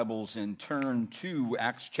Bibles and turn to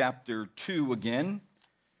Acts chapter 2 again.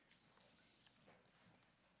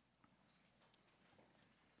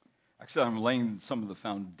 Actually, I'm laying some of the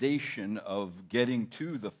foundation of getting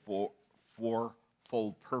to the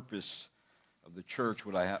fourfold purpose of the church,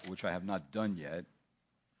 which I have not done yet,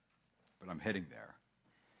 but I'm heading there.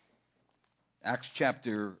 Acts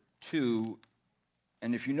chapter 2,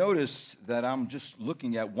 and if you notice that I'm just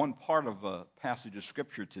looking at one part of a passage of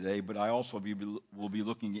Scripture today, but I also will be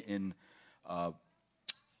looking in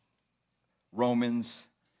Romans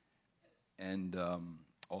and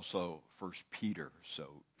also 1 Peter, so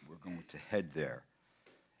we're going to head there.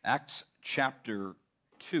 Acts chapter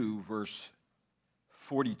 2, verse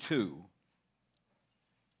 42,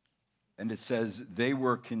 and it says, they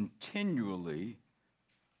were continually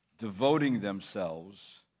devoting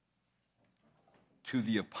themselves to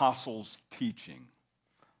the apostles' teaching.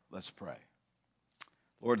 Let's pray.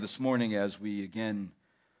 Lord, this morning as we again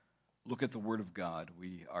look at the Word of God,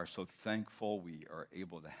 we are so thankful we are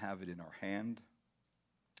able to have it in our hand.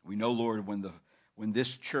 We know, Lord, when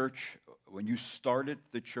this church, when you started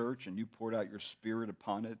the church and you poured out your Spirit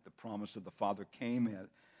upon it, the promise of the Father came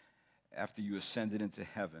after you ascended into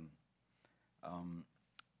heaven.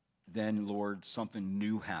 Then, Lord, something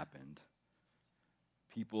new happened.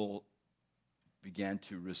 People began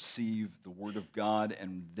to receive the Word of God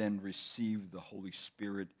and then receive the Holy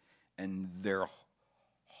Spirit, and their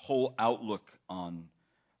whole outlook on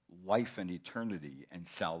life and eternity and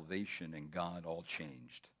salvation and God all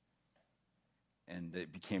changed. And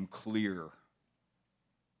it became clear.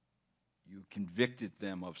 You convicted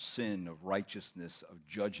them of sin, of righteousness, of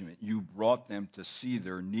judgment. You brought them to see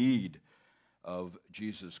their need of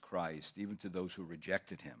Jesus Christ, even to those who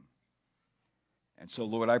rejected him. And so,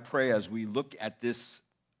 Lord, I pray as we look at this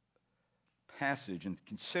passage and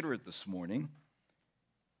consider it this morning,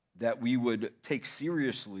 that we would take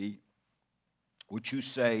seriously what you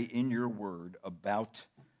say in your word about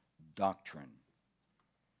doctrine.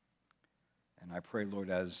 And I pray,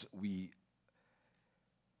 Lord, as we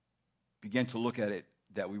begin to look at it,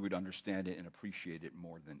 that we would understand it and appreciate it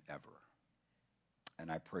more than ever.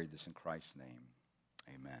 And I pray this in Christ's name.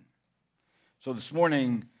 Amen. So this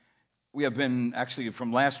morning, we have been, actually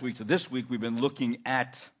from last week to this week, we've been looking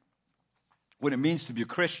at what it means to be a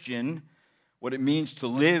Christian, what it means to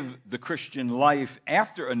live the Christian life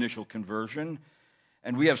after initial conversion.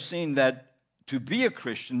 And we have seen that to be a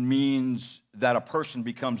Christian means that a person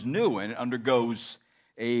becomes new and undergoes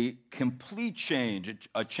a complete change,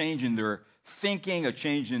 a change in their thinking, a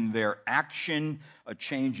change in their action, a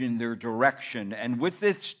change in their direction. And with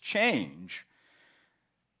this change,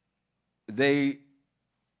 they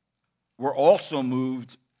were also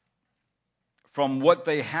moved from what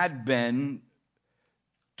they had been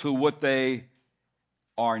to what they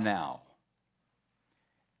are now.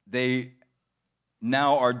 They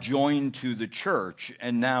now are joined to the church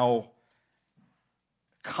and now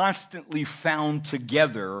constantly found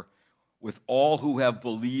together with all who have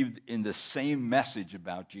believed in the same message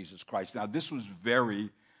about Jesus Christ. Now, this was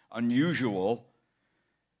very unusual,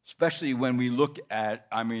 especially when we look at,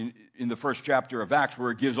 in the first chapter of Acts,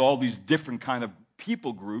 where it gives all these different kind of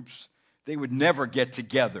people groups. They would never get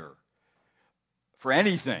together for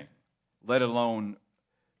anything, let alone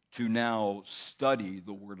to now study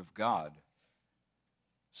the Word of God.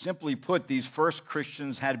 Simply put, these first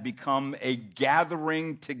Christians had become a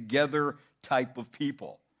gathering together type of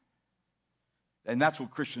people. And that's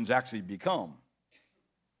what Christians actually become,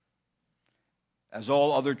 as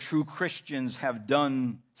all other true Christians have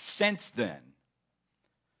done since then.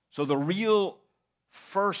 So the real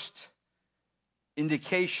first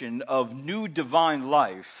indication of new divine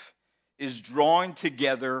life is the drawing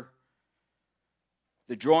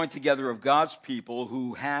together of God's people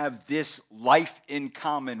who have this life in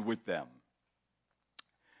common with them.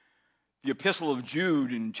 The Epistle of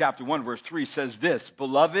Jude in chapter 1, verse 3 says this,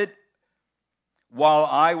 "Beloved, while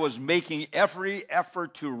I was making every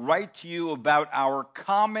effort to write to you about our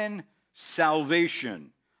common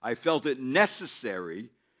salvation, I felt it necessary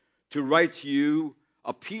to write to you,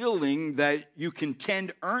 appealing that you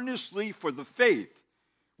contend earnestly for the faith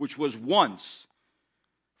which was once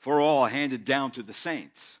for all handed down to the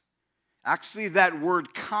saints." Actually, that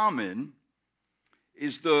word common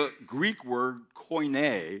is the Greek word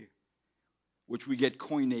koine, which we get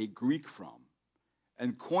Koine Greek from.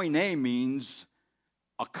 And koine means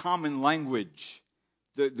a common language,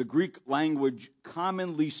 the Greek language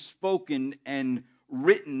commonly spoken and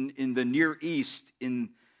written in the Near East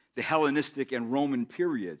in the Hellenistic and Roman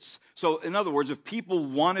periods. So, in other words, if people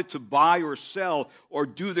wanted to buy or sell or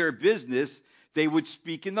do their business, they would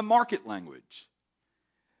speak in the market language.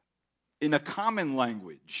 in a common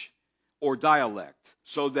language or dialect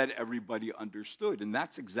so that everybody understood. And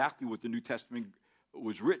that's exactly what the New Testament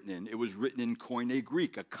was written in. It was written in Koine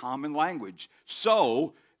Greek, a common language,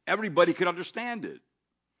 so everybody could understand it.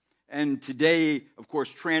 And today, of course,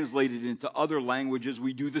 translated into other languages,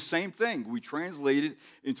 we do the same thing. We translate it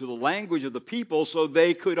into the language of the people so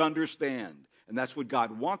they could understand. And that's what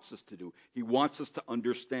God wants us to do. He wants us to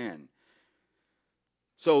understand.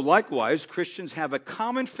 So likewise, Christians have a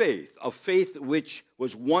common faith, a faith which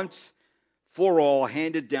was once for all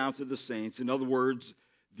handed down to the saints. In other words,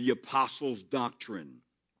 the apostles' doctrine,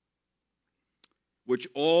 which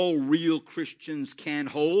all real Christians can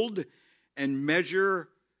hold and measure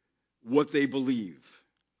what they believe.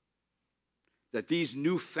 That these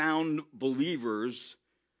newfound believers,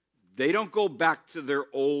 they don't go back to their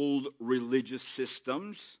old religious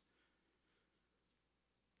systems.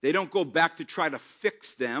 They don't go back to try to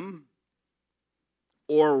fix them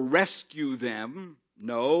or rescue them.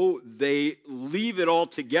 No, they leave it all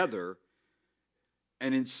together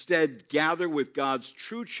and instead gather with God's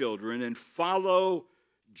true children and follow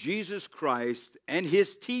Jesus Christ and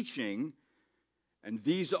his teaching. And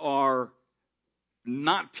these are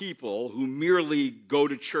not people who merely go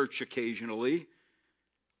to church occasionally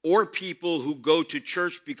or people who go to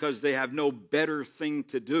church because they have no better thing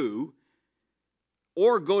to do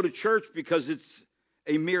or go to church because it's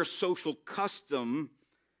a mere social custom,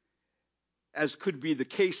 as could be the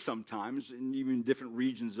case sometimes in even different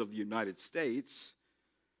regions of the United States.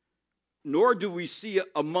 Nor do we see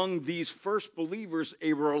among these first believers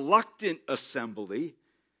a reluctant assembly.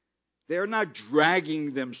 They are not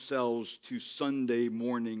dragging themselves to Sunday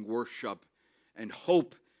morning worship and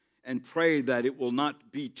hope and pray that it will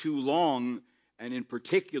not be too long, and in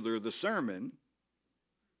particular the sermon.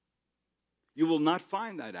 You will not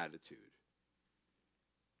find that attitude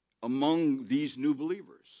among these new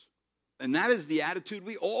believers. And that is the attitude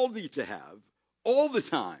we all need to have all the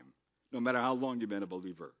time, no matter how long you've been a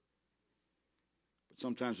believer. But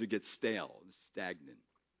sometimes we get stale and stagnant.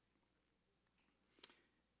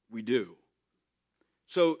 We do.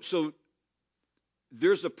 So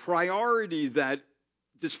there's a priority that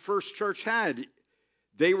this first church had.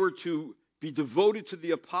 They were to be devoted to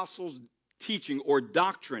the apostles' teaching or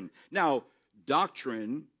doctrine. Now,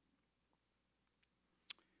 doctrine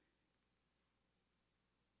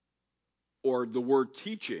or the word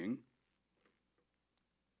teaching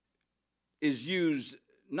is used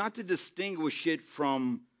not to distinguish it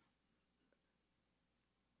from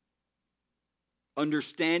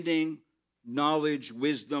understanding, knowledge,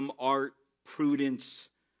 wisdom, art, prudence,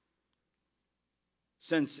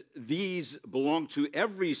 since these belong to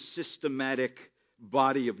every systematic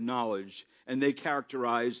body of knowledge, and they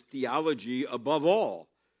characterize theology above all.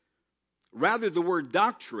 Rather, the word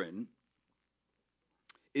doctrine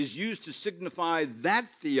is used to signify that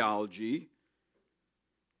theology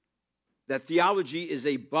is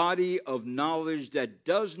a body of knowledge that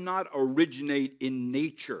does not originate in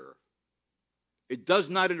nature. It does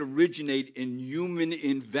not originate in human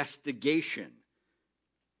investigation,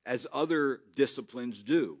 as other disciplines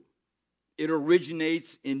do. It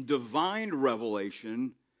originates in divine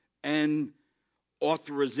revelation and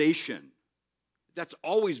authorization. That's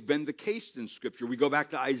always been the case in Scripture. We go back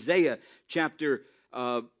to Isaiah chapter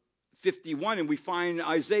 51, and we find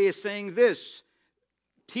Isaiah saying this: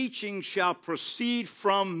 teaching shall proceed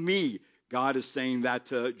from me. God is saying that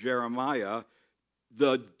to Jeremiah.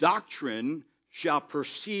 The doctrine shall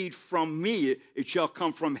proceed from me. It shall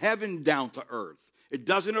come from heaven down to earth. It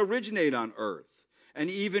doesn't originate on earth. And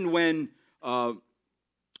even when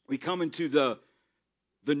we come into the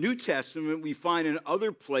New Testament, we find in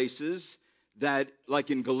other places that, like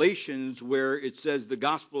in Galatians, where it says the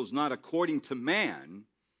gospel is not according to man,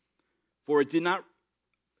 for he did not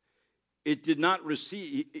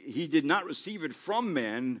receive it from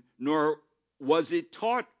man, nor was it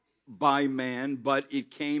taught by man, but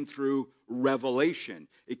it came through revelation.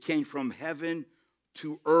 It came from heaven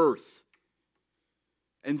to earth.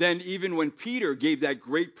 And then even when Peter gave that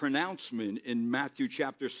great pronouncement in Matthew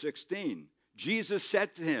chapter 16, Jesus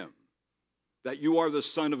said to him that you are the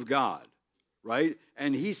Son of God, right?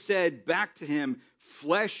 And he said back to him,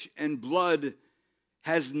 flesh and blood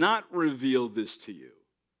has not revealed this to you.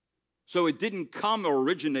 So it didn't come or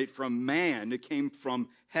originate from man. It came from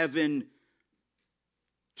heaven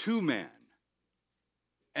to man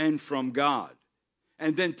and from God.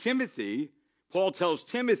 And then Timothy, Paul tells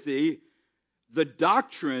Timothy, the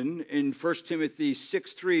doctrine in 1 Timothy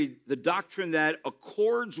 6:3, the doctrine that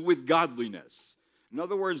accords with godliness. In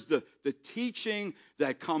other words, the teaching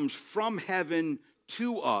that comes from heaven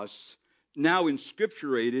to us, now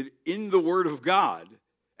inscripturated in the Word of God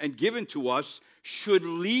and given to us should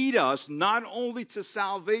lead us not only to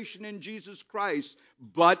salvation in Jesus Christ,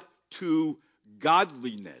 but to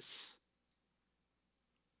godliness.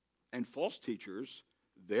 And false teachers,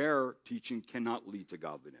 their teaching cannot lead to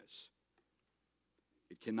godliness.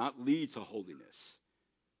 It cannot lead to holiness.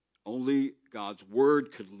 Only God's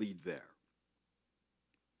word could lead there.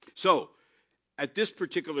 So, at this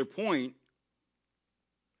particular point,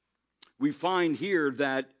 we find here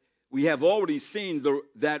that we have already seen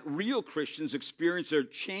that real Christians experience a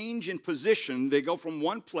change in position. They go from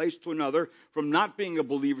one place to another, from not being a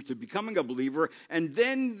believer to becoming a believer, and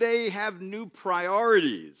then they have new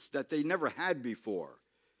priorities that they never had before.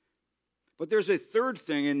 But there's a third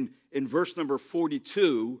thing in verse number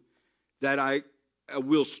 42 that I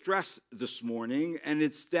will stress this morning, and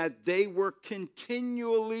it's that they were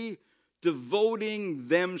continually devoting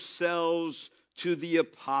themselves to the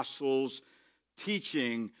apostles'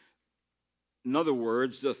 teaching. In other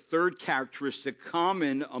words, the third characteristic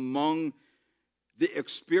common among the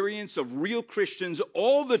experience of real Christians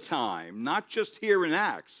all the time, not just here in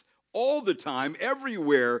Acts, all the time,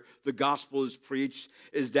 everywhere the gospel is preached,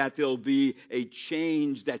 is that there'll be a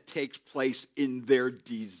change that takes place in their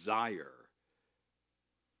desire.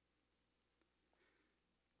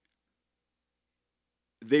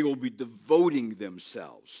 They will be devoting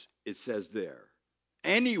themselves, it says there.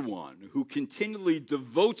 Anyone who continually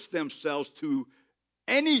devotes themselves to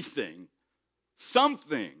anything,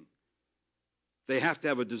 something, they have to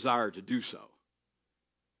have a desire to do so.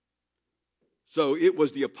 So it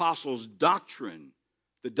was the apostles' doctrine,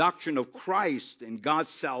 the doctrine of Christ and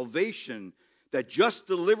God's salvation, that just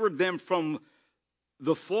delivered them from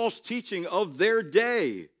the false teaching of their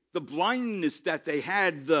day, the blindness that they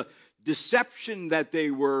had, the deception that they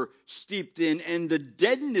were steeped in, and the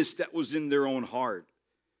deadness that was in their own heart,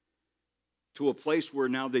 to a place where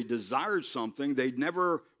now they desired something they'd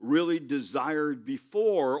never really desired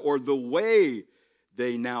before, or the way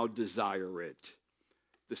they now desire it.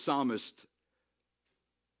 The psalmist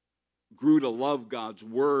grew to love God's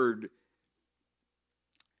word,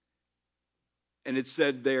 and it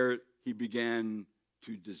said there he began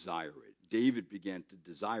to desire it. David began to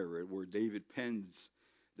desire it, where David pens,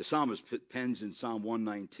 the psalmist pens in Psalm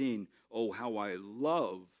 119, "Oh, how I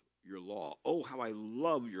love your law. Oh, how I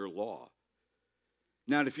love your law."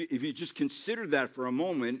 Now, if you just consider that for a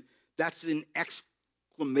moment, that's an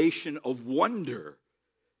exclamation of wonder.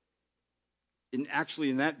 And actually,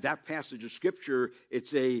 in that passage of Scripture,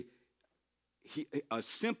 it's a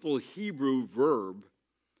simple Hebrew verb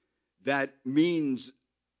that means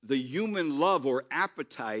the human love or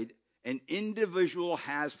appetite an individual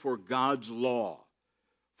has for God's law,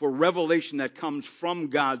 for revelation that comes from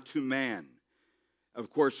God to man. Of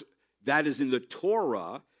course, that is in the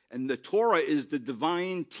Torah, and the Torah is the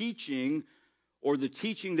divine teaching, or the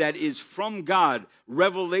teaching that is from God,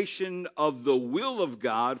 revelation of the will of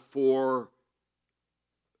God for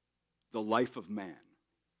the life of man.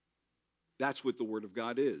 That's what the Word of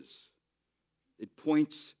God is. It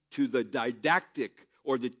points to the didactic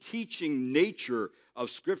or the teaching nature of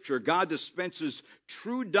Scripture. God dispenses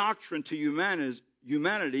true doctrine to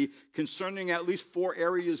humanity concerning at least 4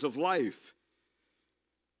 areas of life.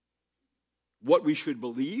 What we should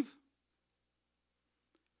believe,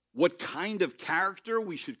 what kind of character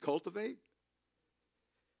we should cultivate,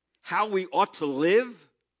 how we ought to live,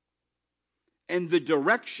 and the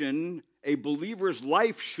direction a believer's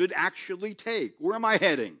life should actually take. Where am I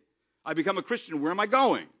heading? I become a Christian. Where am I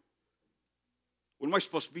going? What am I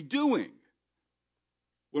supposed to be doing?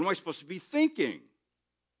 What am I supposed to be thinking?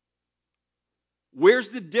 Where's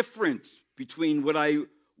the difference between what I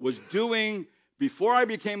was doing before I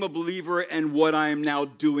became a believer and what I am now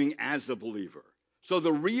doing as a believer? So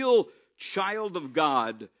the real child of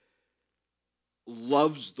God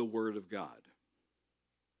loves the Word of God.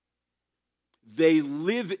 They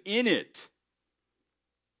live in it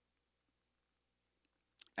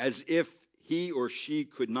as if he or she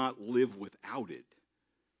could not live without it,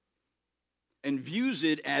 and views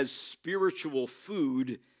it as spiritual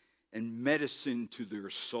food and medicine to their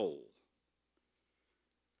soul.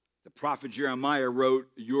 The prophet Jeremiah wrote,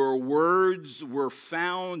 "Your words were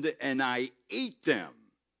found, and I ate them,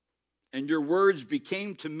 and your words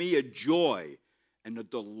became to me a joy and a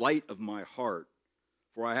delight of my heart.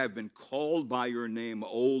 For I have been called by your name,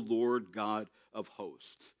 O Lord God of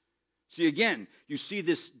hosts." See, again, you see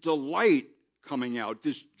this delight coming out,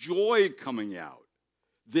 this joy coming out,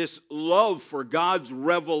 this love for God's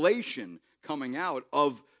revelation coming out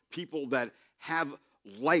of people that have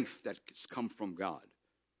life that's come from God.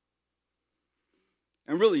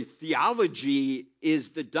 And really, theology is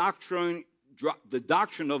the doctrine the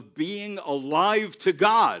doctrine of being alive to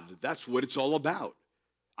God. That's what it's all about.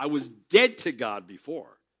 I was dead to God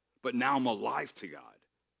before, but now I'm alive to God.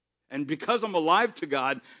 And because I'm alive to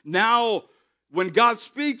God, now when God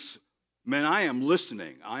speaks, man, I am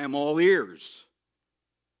listening. I am all ears.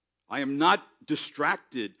 I am not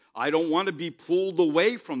distracted. I don't want to be pulled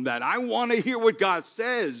away from that. I want to hear what God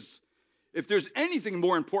says. If there's anything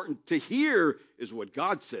more important to hear is what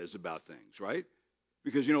God says about things, right?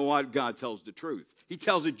 Because you know what? God tells the truth. He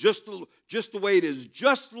tells it just the way it is,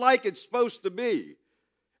 just like it's supposed to be.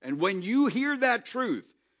 And when you hear that truth,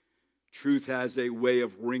 truth has a way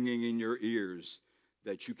of ringing in your ears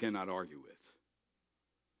that you cannot argue with.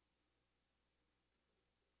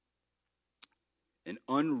 An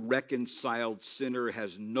unreconciled sinner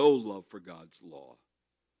has no love for God's law,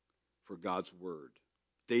 for God's word.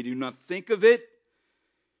 They do not think of it.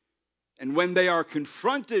 And when they are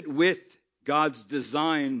confronted with God's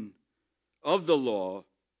design of the law,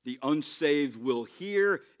 the unsaved will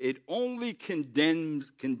hear it only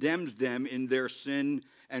condemns them in their sin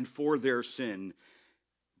and for their sin.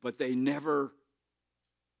 But they never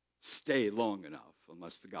stay long enough,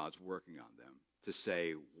 unless the God's working on them, to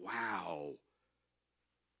say, wow,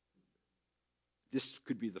 this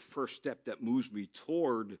could be the first step that moves me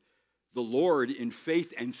toward the Lord in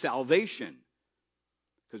faith and salvation.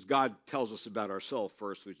 Because God tells us about ourselves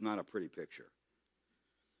first, which is not a pretty picture.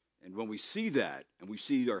 And when we see that, and we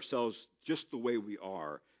see ourselves just the way we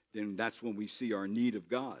are, then that's when we see our need of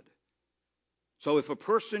God. So if a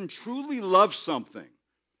person truly loves something,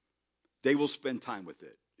 they will spend time with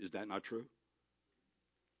it. Is that not true?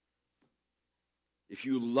 If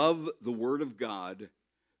you love the Word of God,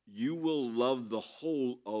 you will love the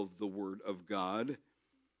whole of the Word of God,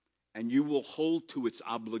 and you will hold to its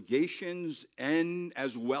obligations and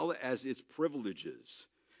as well as its privileges.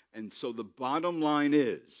 And so the bottom line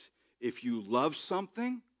is, if you love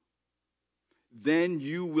something, then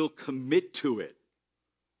you will commit to it.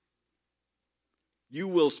 You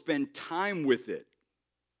will spend time with it.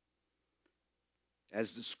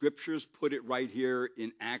 As the scriptures put it right here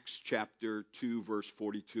in Acts chapter 2, verse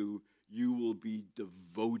 42, you will be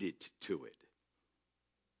devoted to it.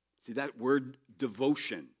 See, that word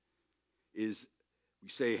devotion is, we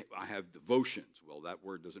say, I have devotions. Well, that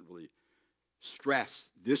word doesn't really stress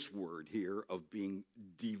this word here of being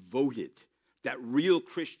devoted. That real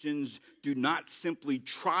Christians do not simply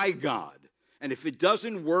try God. And if it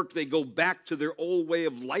doesn't work, they go back to their old way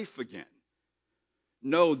of life again.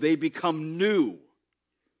 No, they become new.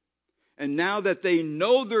 And now that they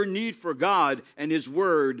know their need for God and His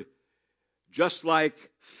Word, just like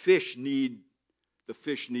the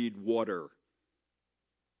fish need water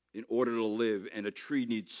in order to live, and a tree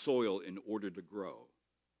needs soil in order to grow.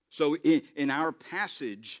 So in our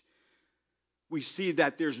passage, we see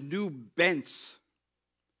that there's new bents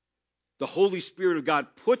the Holy Spirit of God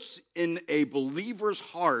puts in a believer's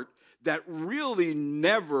heart that really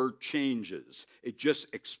never changes. It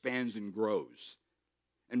just expands and grows.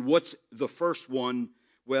 And what's the first one?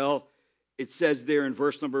 Well, it says there in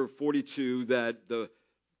verse number 42 that the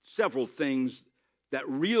several things that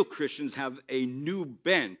real Christians have a new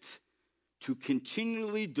bent to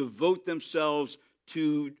continually devote themselves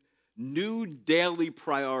to new daily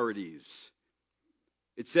priorities.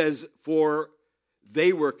 It says, for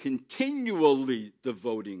they were continually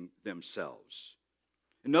devoting themselves.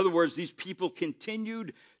 In other words, these people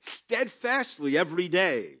continued steadfastly every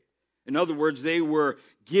day. In other words, they were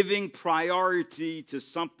giving priority to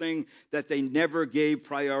something that they never gave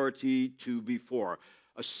priority to before.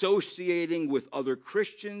 Associating with other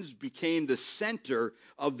Christians became the center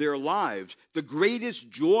of their lives. The greatest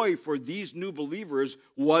joy for these new believers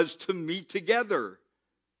was to meet together.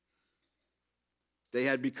 They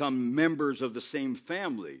had become members of the same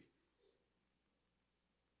family.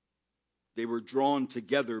 They were drawn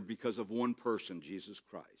together because of one person, Jesus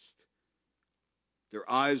Christ. Their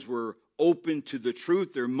eyes were open to the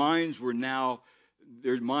truth. Their minds now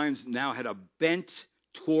had a bent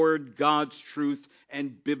toward God's truth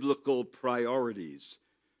and biblical priorities.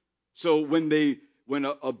 So when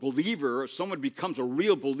a believer, someone becomes a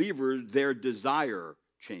real believer, their desire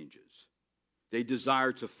changes. They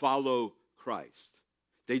desire to follow Christ.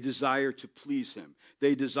 They desire to please Him.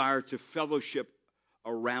 They desire to fellowship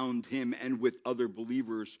around Him and with other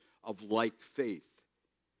believers of like faith.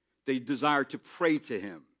 They desire to pray to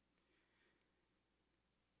Him.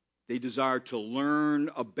 They desire to learn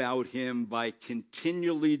about Him by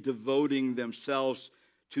continually devoting themselves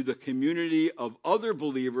to the community of other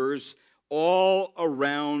believers all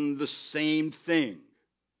around the same thing.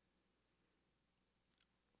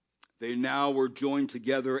 They now were joined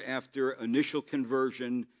together after initial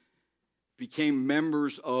conversion became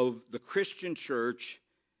members of the Christian church.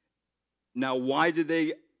 Now, why did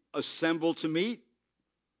they assemble to meet?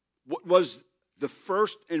 What was the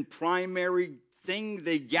first and primary thing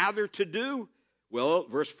they gathered to do? Well,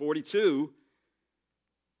 verse 42,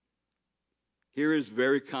 here is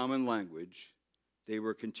very common language. They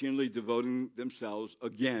were continually devoting themselves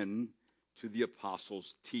again to the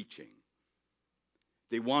apostles' teaching.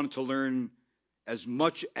 They wanted to learn as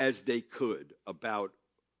much as they could about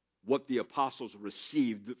what the apostles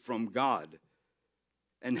received from God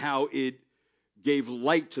and how it gave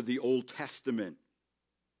light to the Old Testament.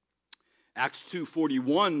 Acts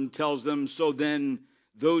 2:41 tells them, so then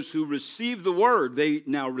those who receive the word, they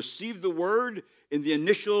now receive the word in the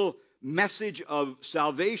initial message of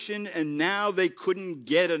salvation, and now they couldn't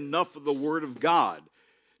get enough of the word of God.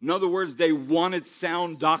 In other words, they wanted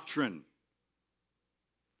sound doctrine,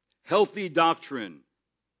 healthy doctrine.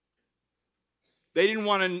 They didn't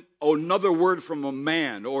want another word from a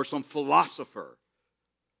man or some philosopher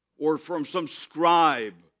or from some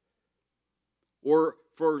scribe or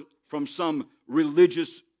from some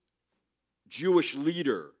religious Jewish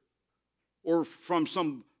leader or from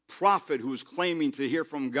some prophet who was claiming to hear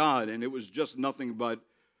from God, and it was just nothing but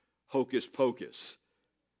hocus pocus.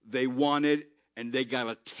 They wanted, and they got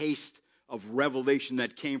a taste of revelation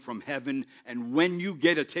that came from heaven, and when you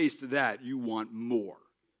get a taste of that, you want more.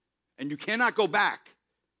 And you cannot go back.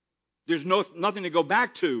 There's nothing to go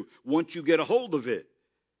back to once you get a hold of it.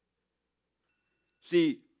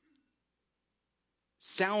 See,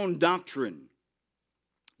 sound doctrine,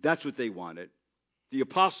 that's what they wanted. The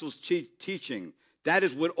apostles' teaching, that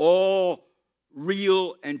is what all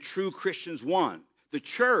real and true Christians want. The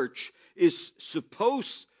church is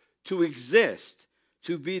supposed to exist,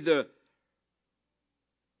 to be the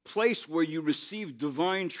place where you receive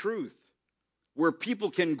divine truth, where people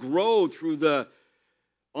can grow through the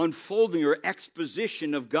unfolding or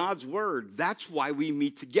exposition of God's word. That's why we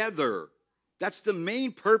meet together. That's the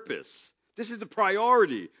main purpose. This is the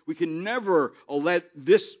priority. We can never let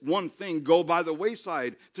this one thing go by the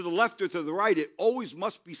wayside, to the left or to the right. It always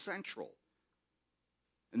must be central.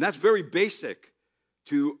 And that's very basic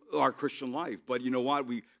to our Christian life. But you know what?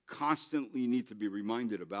 We constantly need to be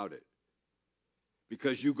reminded about it.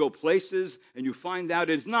 Because you go places and you find out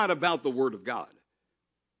it's not about the Word of God.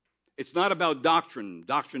 It's not about doctrine.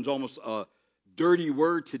 Doctrine's almost a dirty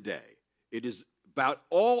word today. It is about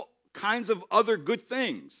all kinds of other good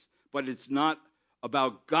things. But it's not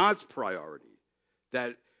about God's priority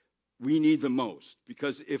that we need the most.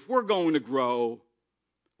 Because if we're going to grow,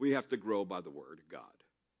 we have to grow by the Word of God.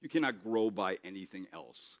 You cannot grow by anything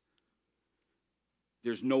else.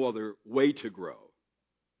 There's no other way to grow.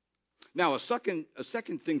 Now, a second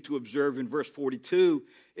thing to observe in verse 42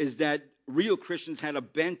 is that real Christians had a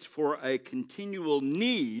bent for a continual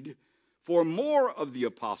need for more of the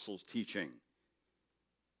apostles' teaching.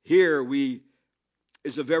 Here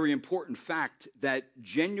is a very important fact that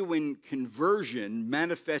genuine conversion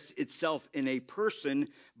manifests itself in a person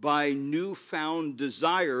by newfound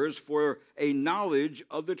desires for a knowledge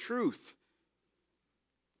of the truth.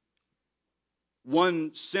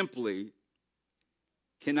 One simply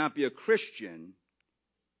cannot be a Christian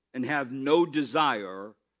and have no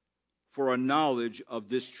desire for a knowledge of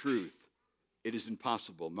this truth. It is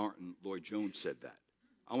impossible. Martin Lloyd-Jones said that.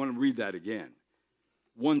 I want to read that again.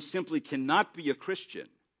 One simply cannot be a Christian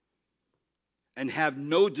and have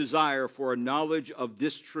no desire for a knowledge of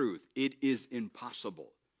this truth. It is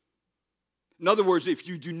impossible. In other words, if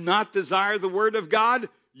you do not desire the Word of God,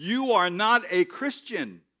 you are not a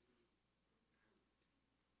Christian.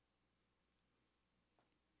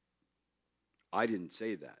 I didn't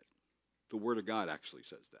say that. The Word of God actually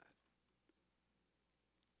says that.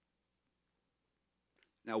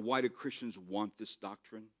 Now, why do Christians want this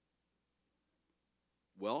doctrine?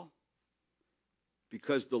 Well,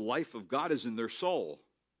 because the life of God is in their soul.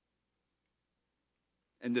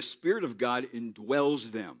 And the Spirit of God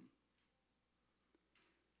indwells them.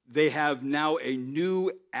 They have now a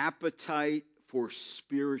new appetite for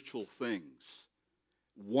spiritual things.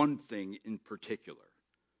 One thing in particular.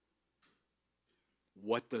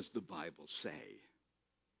 What does the Bible say?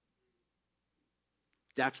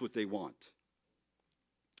 That's what they want.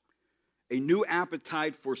 A new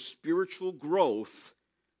appetite for spiritual growth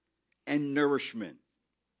and nourishment.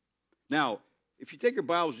 Now, if you take your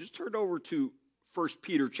Bibles, just turn over to 1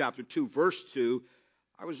 Peter chapter 2, verse 2.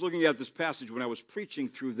 I was looking at this passage when I was preaching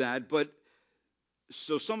through that, but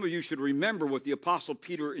so some of you should remember what the Apostle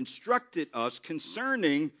Peter instructed us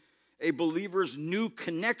concerning a believer's new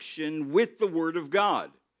connection with the Word of God.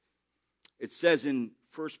 It says in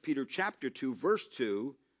 1 Peter chapter 2, verse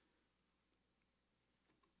 2,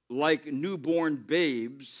 like newborn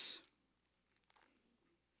babes,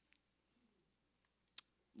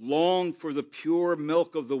 long for the pure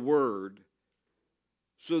milk of the word,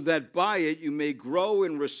 so that by it you may grow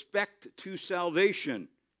in respect to salvation.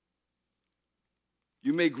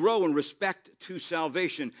 You may grow in respect to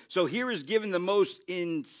salvation. So here is given the most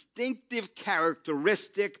instinctive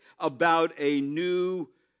characteristic about a newborn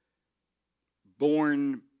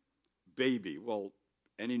baby. Well,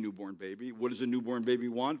 any newborn baby. What does a newborn baby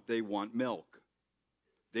want? They want milk.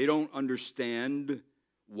 They don't understand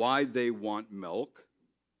why they want milk.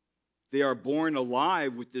 They are born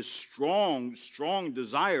alive with this strong, strong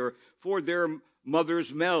desire for their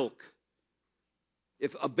mother's milk.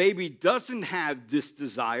 If a baby doesn't have this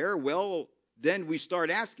desire, well, then we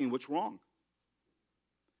start asking what's wrong.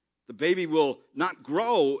 The baby will not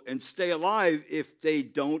grow and stay alive if they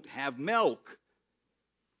don't have milk.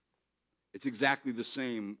 It's exactly the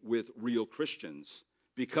same with real Christians.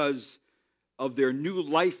 Because of their new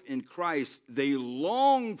life in Christ, they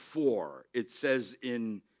long for, it says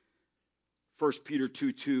in 1 Peter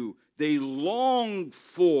 2:2, they long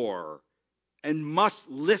for and must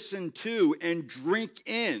listen to and drink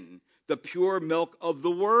in the pure milk of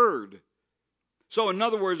the word. So in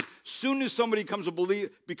other words, soon as somebody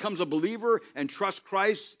becomes a believer and trusts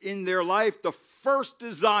Christ in their life, the first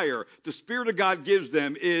desire the Spirit of God gives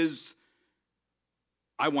them is,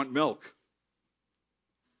 I want milk.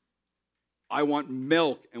 I want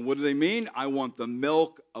milk. And what do they mean? I want the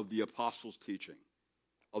milk of the apostles' teaching,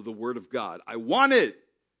 of the Word of God. I want it.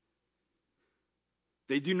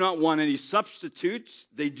 They do not want any substitutes.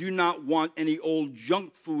 They do not want any old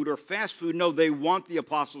junk food or fast food. No, they want the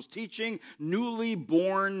apostles' teaching. Newly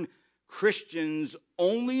born Christians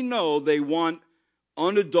only know they want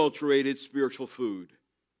unadulterated spiritual food.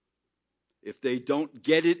 If they don't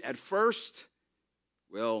get it at first,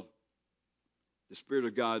 well, the Spirit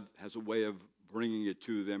of God has a way of bringing it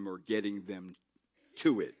to them or getting them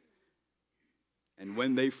to it. And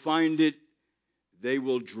when they find it, they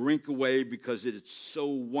will drink away because it is so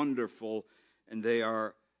wonderful, and they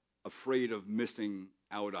are afraid of missing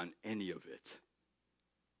out on any of it.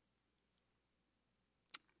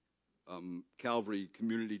 Calvary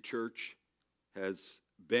Community Church has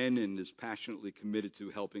been and is passionately committed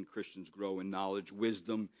to helping Christians grow in knowledge,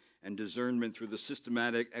 wisdom, and discernment through the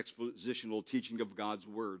systematic expositional teaching of God's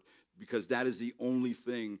Word, because that is the only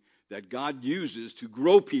thing that God uses to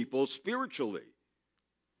grow people spiritually.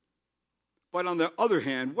 But on the other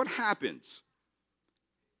hand, what happens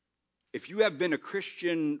if you have been a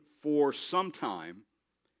Christian for some time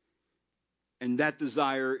and that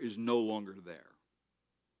desire is no longer there?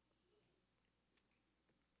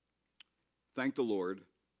 Thank the Lord,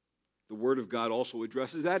 the Word of God also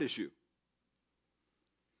addresses that issue.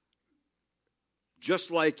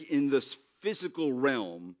 Just like in this physical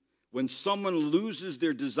realm, when someone loses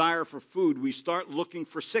their desire for food, we start looking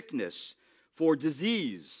for sickness, for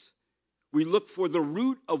disease. We look for the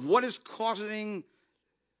root of what is causing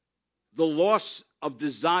the loss of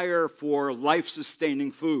desire for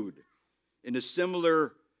life-sustaining food. In a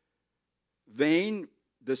similar vein,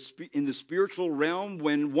 in the spiritual realm,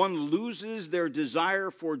 when one loses their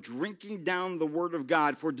desire for drinking down the Word of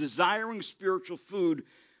God, for desiring spiritual food,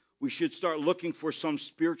 we should start looking for some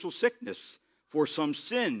spiritual sickness, for some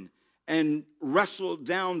sin, and wrestle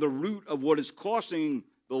down the root of what is causing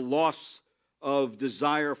the loss of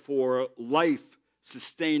desire for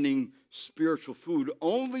life-sustaining spiritual food,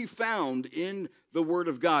 only found in the Word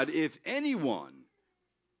of God. If anyone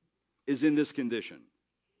is in this condition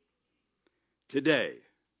today,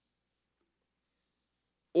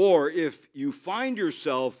 or if you find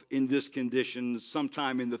yourself in this condition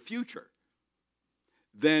sometime in the future,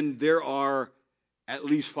 then there are at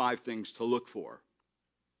least 5 things to look for.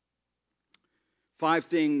 5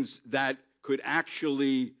 things that could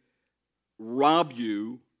actually rob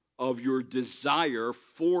you of your desire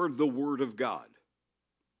for the Word of God.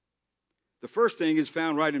 The first thing is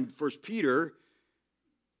found right in 1 Peter.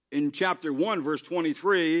 In chapter 1, verse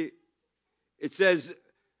 23, it says,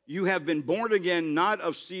 you have been born again, not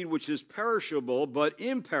of seed which is perishable, but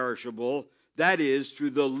imperishable, that is, through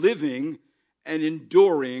the living and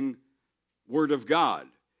enduring Word of God.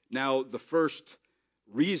 Now, the first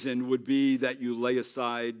reason would be that you lay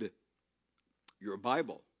aside your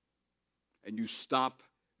Bible and you stop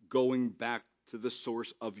going back to the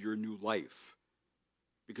source of your new life.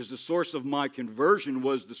 Because the source of my conversion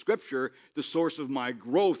was the Scripture. The source of my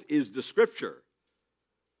growth is the Scripture.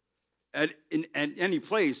 In any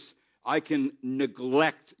place, I can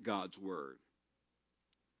neglect God's Word.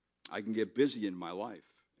 I can get busy in my life,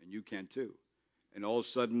 and you can too. And all of a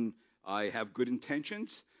sudden, I have good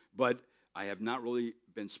intentions, but I have not really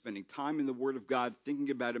been spending time in the Word of God, thinking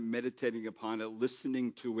about it, meditating upon it,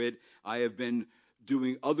 listening to it. I have been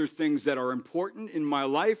doing other things that are important in my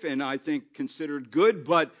life and I think considered good,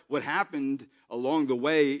 but what happened along the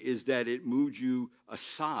way is that it moved you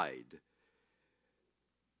aside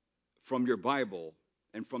from your Bible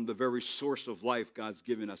and from the very source of life God's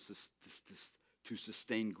given us to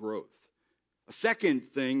sustain growth. A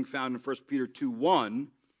second thing found in 1 Peter 2:1,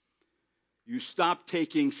 you stop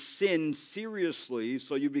taking sin seriously,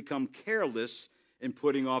 so you become careless in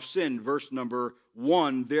putting off sin. Verse number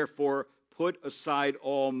 1, therefore put aside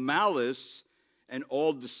all malice and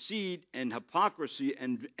all deceit and hypocrisy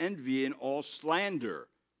and envy and all slander.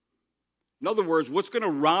 In other words, what's going to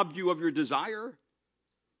rob you of your desire?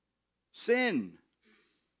 Sin.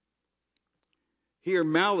 Here,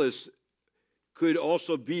 malice could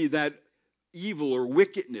also be that evil or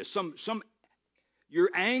wickedness. You're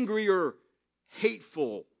angry or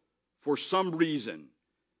hateful for some reason,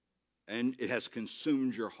 and it has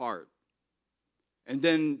consumed your heart. And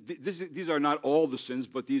then these are not all the sins,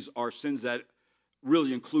 but these are sins that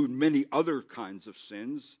really include many other kinds of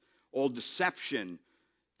sins. All deception,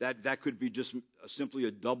 that could be just simply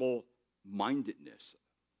a double-mindedness.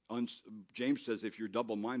 James says if you're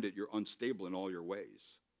double-minded, you're unstable in all your ways.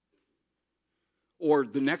 Or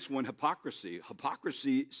the next one, hypocrisy.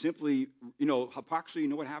 Hypocrisy simply, hypocrisy, you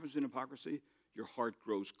know what happens in hypocrisy? Your heart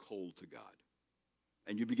grows cold to God.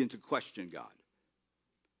 And you begin to question God.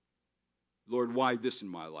 Lord, why this in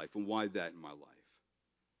my life? And why that in my life?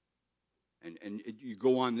 And you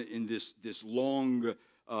go on in this long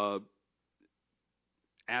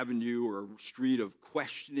avenue or street of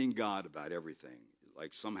questioning God about everything.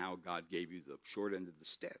 Like somehow God gave you the short end of the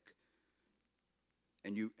stick.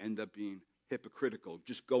 And you end up being hypocritical,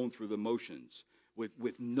 just going through the motions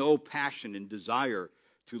with no passion and desire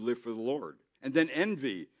to live for the Lord. And then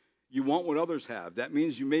envy. You want what others have. That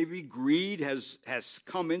means you maybe greed has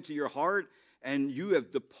come into your heart and you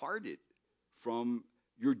have departed from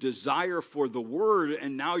your desire for the word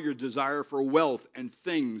and now your desire for wealth and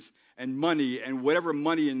things and money and whatever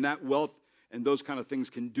money and that wealth and those kind of things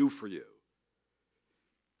can do for you.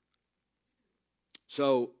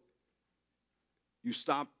 So you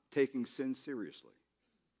stop taking sin seriously.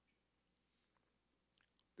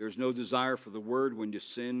 There's no desire for the word when you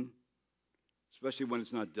sin, especially when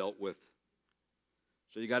it's not dealt with.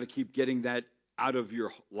 So you got to keep getting that out of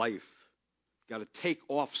your life. Got to take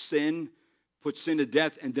off sin, put sin to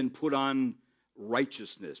death, and then put on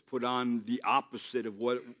righteousness. Put on the opposite of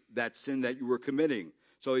what that sin that you were committing.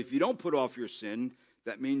 So if you don't put off your sin,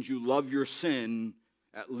 that means you love your sin,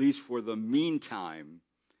 at least for the meantime,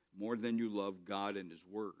 more than you love God and his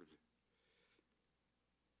word.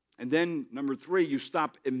 And then, number 3, you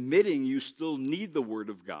stop admitting you still need the word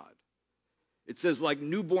of God. It says, like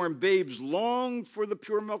newborn babes, long for the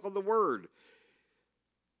pure milk of the word.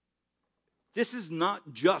 This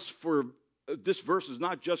verse is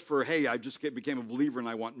not just for, hey, I just became a believer and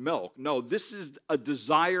I want milk. No, this is a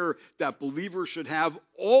desire that believers should have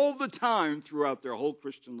all the time throughout their whole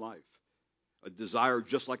Christian life. A desire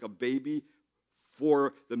just like a baby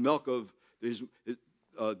for the milk of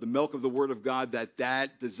the word of God,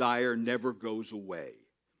 that desire never goes away.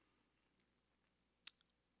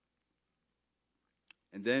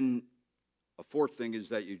 And then a fourth thing is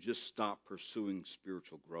that you just stop pursuing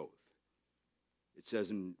spiritual growth. It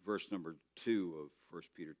says in verse number 2 of 1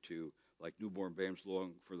 Peter 2, like newborn babes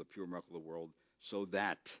long for the pure milk of the world, so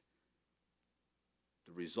that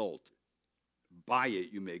the result, by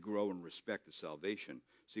it you may grow in respect to salvation.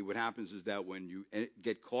 See, what happens is that when you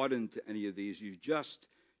get caught into any of these, you just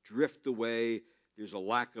drift away. There's a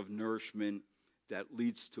lack of nourishment that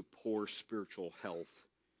leads to poor spiritual health.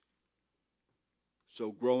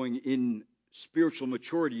 So growing in spiritual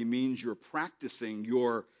maturity means you're practicing,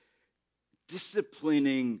 you're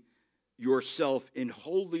disciplining yourself in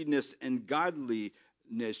holiness and godliness.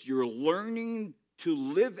 You're learning to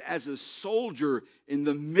live as a soldier in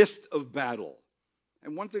the midst of battle.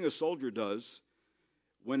 And one thing a soldier does,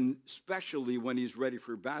 especially when he's ready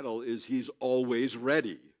for battle, is he's always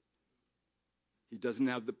ready. He doesn't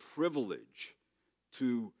have the privilege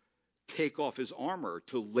to take off his armor,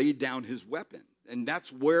 to lay down his weapon. And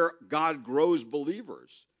that's where God grows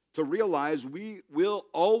believers, to realize we will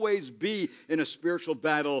always be in a spiritual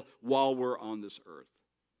battle while we're on this earth.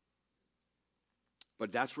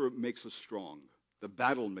 But that's where it makes us strong. The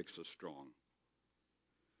battle makes us strong.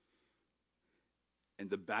 And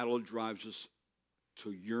the battle drives us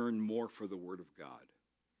to yearn more for the Word of God.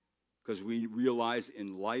 Because we realize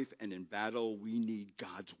in life and in battle, we need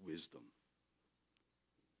God's wisdom.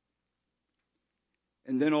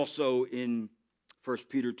 And then also in 1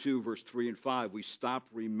 Peter 2, verse 3 and 5, we stop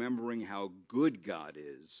remembering how good God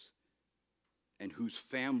is and whose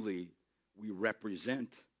family we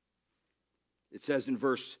represent. It says in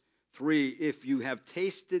verse 3, if you have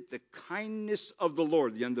tasted the kindness of the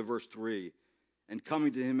Lord, the end of verse 3, and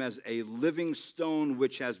coming to him as a living stone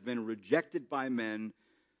which has been rejected by men,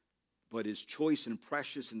 but is choice and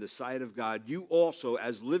precious in the sight of God, you also,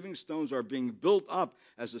 as living stones, are being built up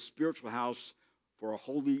as a spiritual house for a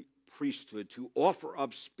holy priesthood to offer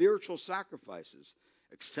up spiritual sacrifices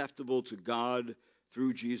acceptable to God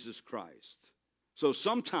through Jesus Christ. So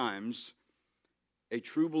sometimes a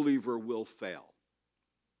true believer will fail.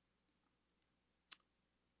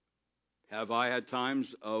 Have I had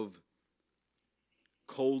times of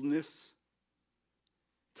coldness,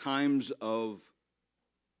 times of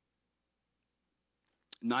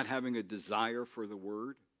not having a desire for the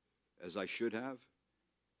word as I should have?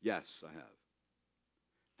 Yes, I have.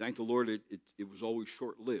 Thank the Lord it was always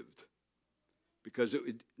short-lived, because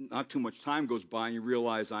not too much time goes by and you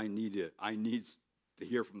realize I need to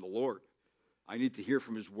hear from the Lord. I need to hear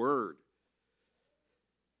from his word.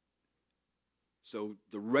 So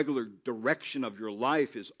the regular direction of your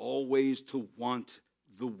life is always to want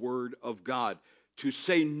the word of God, to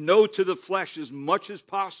say no to the flesh as much as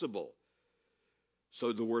possible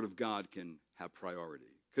so the word of God can have priority.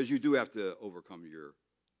 Because you do have to overcome your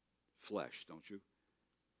flesh, don't you?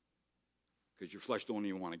 Because your flesh don't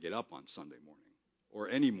even want to get up on Sunday morning or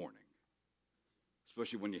any morning,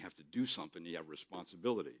 especially when you have to do something, you have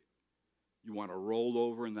responsibility. You want to roll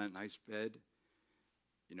over in that nice bed,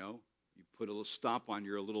 you put a little stop on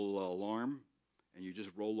your little alarm, and you just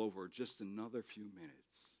roll over just another few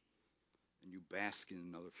minutes, and you bask in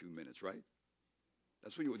another few minutes, right?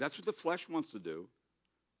 That's what the flesh wants to do.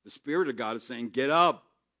 The Spirit of God is saying, get up,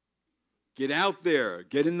 get out there,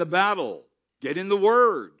 get in the battle, get in the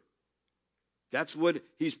Word. That's what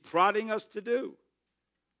he's prodding us to do.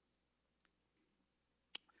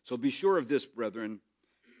 So be sure of this, brethren.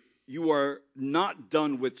 You are not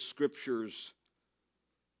done with Scriptures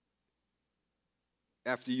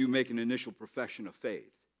after you make an initial profession of faith.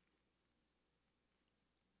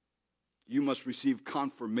 You must receive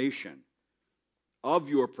confirmation of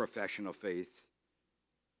your profession of faith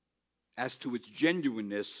as to its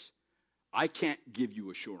genuineness. I can't give you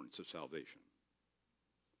assurance of salvation.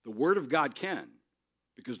 The Word of God can,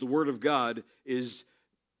 because the Word of God is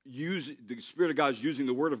the Spirit of God is using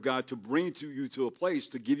the Word of God to bring you to a place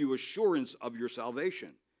to give you assurance of your salvation.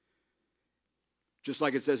 Just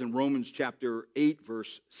like it says in Romans chapter 8,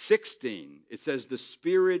 verse 16, it says, the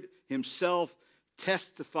Spirit himself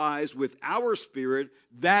testifies with our spirit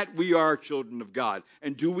that we are children of God.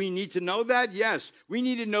 And do we need to know that? Yes, we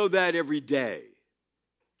need to know that every day,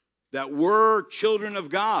 that we're children of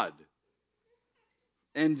God.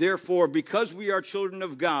 And therefore, because we are children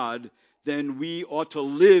of God, then we ought to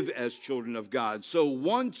live as children of God. So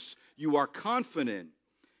once you are confident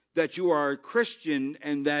that you are a Christian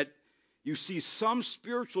and that you see some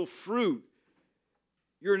spiritual fruit,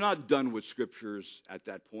 you're not done with Scriptures at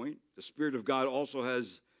that point. The Spirit of God also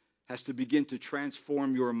has to begin to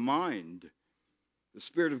transform your mind. The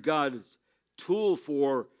Spirit of God's tool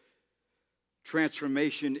for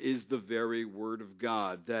transformation is the very Word of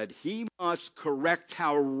God, that he must correct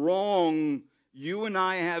how wrong you and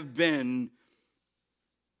I have been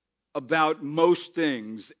about most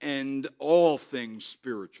things and all things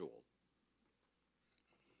spiritual.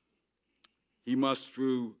 He must,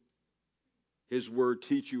 through his word,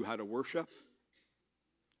 teach you how to worship.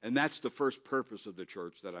 And that's the first purpose of the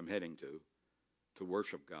church that I'm heading to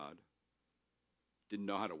worship God. Didn't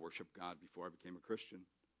know how to worship God before I became a Christian.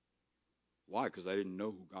 Why? Because I didn't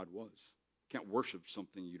know who God was. You can't worship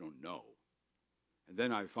something you don't know. And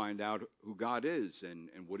then I find out who God is and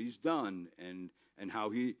what he's done and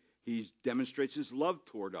how he demonstrates his love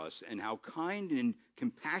toward us and how kind and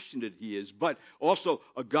compassionate he is, but also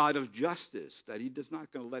a God of justice, that he does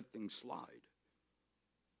not going to let things slide.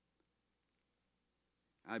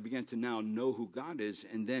 I began to now know who God is,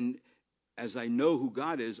 and then as I know who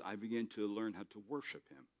God is, I begin to learn how to worship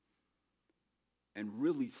him and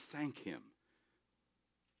really thank him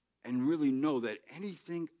and really know that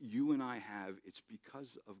anything you and I have, it's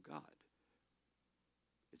because of God.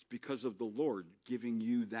 It's because of the Lord giving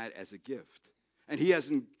you that as a gift. And he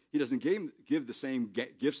doesn't give the same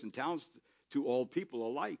gifts and talents to all people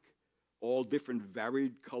alike. All different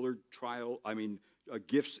varied colored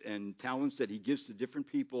gifts and talents that he gives to different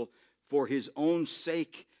people for his own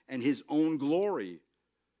sake and his own glory.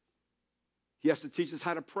 He has to teach us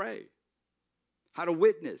how to pray, how to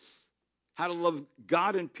witness, how to love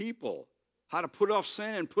God and people, how to put off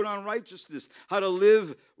sin and put on righteousness, how to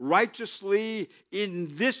live righteously in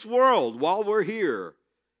this world while we're here,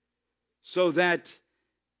 so that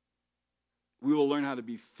we will learn how to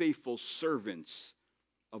be faithful servants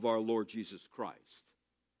of our Lord Jesus Christ.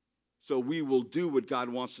 So we will do what God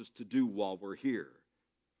wants us to do while we're here.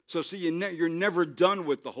 So see, you're never done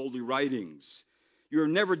with the Holy Writings. You're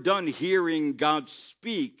never done hearing God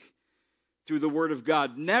speak through the Word of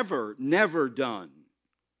God. Never, never done.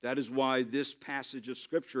 That is why this passage of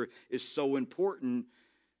Scripture is so important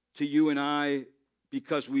to you and I,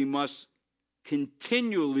 because we must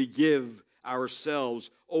continually give ourselves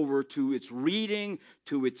over to its reading,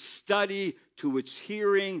 to its study, to its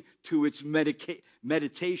hearing, to its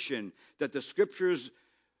meditation, that the Scriptures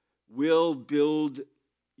will build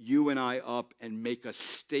you and I up and make us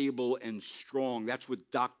stable and strong. That's what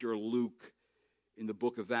Dr. Luke in the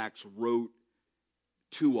book of Acts wrote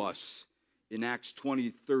to us in Acts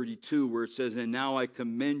 20:32, where it says, "And now I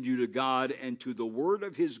commend you to God and to the word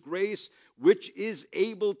of his grace, which is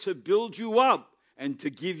able to build you up and to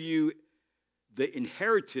give you the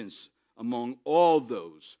inheritance among all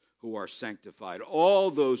those who are sanctified,"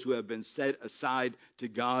 all those who have been set aside to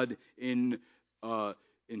God in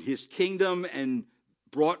his kingdom and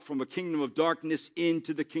brought from a kingdom of darkness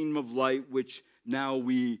into the kingdom of light, which now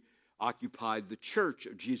we occupy, the church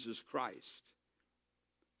of Jesus Christ.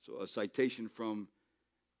 So a citation from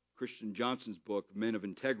Christian Johnson's book, Men of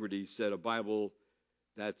Integrity, said a Bible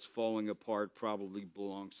that's falling apart probably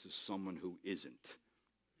belongs to someone who isn't.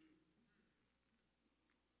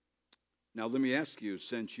 Now let me ask you,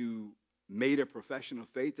 since you made a profession of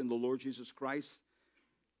faith in the Lord Jesus Christ,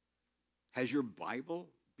 has your Bible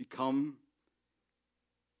become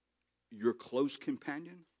your close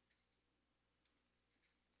companion?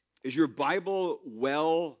 Is your Bible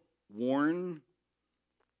well worn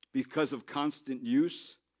because of constant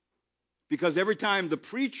use? Because every time the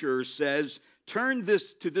preacher says, turn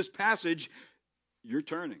this to this passage, you're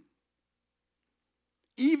turning.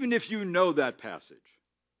 Even if you know that passage.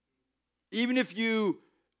 Even if you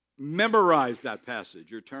memorize that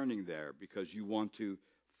passage, you're turning there because you want to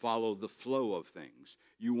follow the flow of things.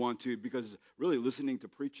 You want to, because really listening to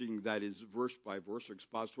preaching that is verse by verse or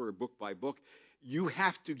expository, book by book, you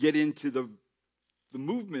have to get into the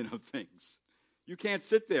movement of things. You can't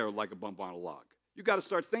sit there like a bump on a log. You got to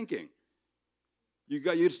start thinking.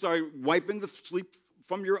 You start wiping the sleep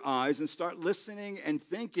from your eyes and start listening and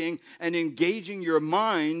thinking and engaging your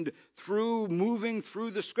mind through moving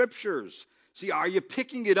through the Scriptures. See, are you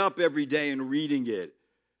picking it up every day and reading it?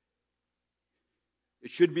 It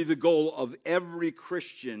should be the goal of every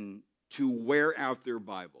Christian to wear out their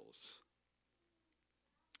Bibles.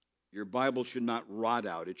 Your Bible should not rot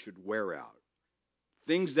out. It should wear out.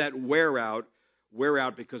 Things that wear out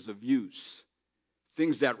because of use.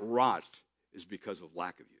 Things that rot is because of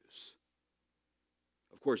lack of use.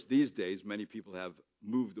 Of course, these days, many people have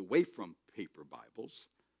moved away from paper Bibles.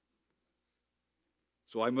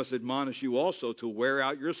 So I must admonish you also to wear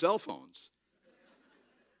out your cell phones,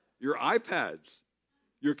 your iPads,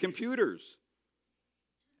 your computers,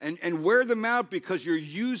 and wear them out because you're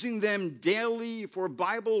using them daily for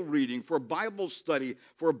Bible reading, for Bible study,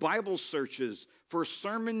 for Bible searches, for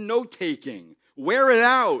sermon note-taking. Wear it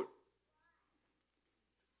out.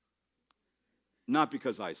 Not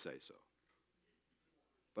because I say so,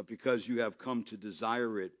 but because you have come to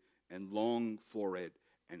desire it and long for it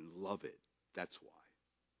and love it. That's why.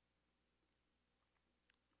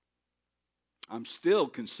 I'm still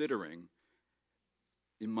considering,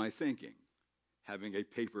 in my thinking, having a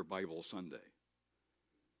paper Bible Sunday.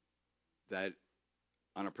 That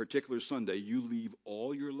on a particular Sunday, you leave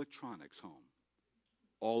all your electronics home.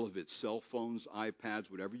 All of it, cell phones, iPads,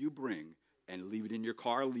 whatever you bring, and leave it in your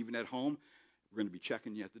car, leave it at home. We're going to be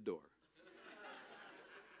checking you at the door.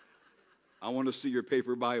 I want to see your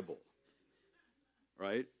paper Bible.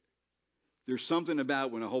 Right? There's something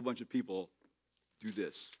about when a whole bunch of people do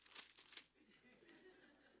this.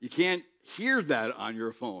 You can't hear that on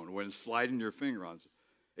your phone when it's sliding your finger on it.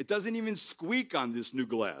 It doesn't even squeak on this new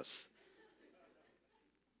glass.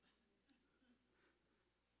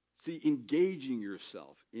 See, engaging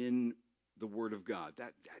yourself in the Word of God,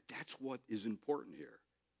 that's what is important here.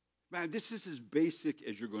 Man, this is as basic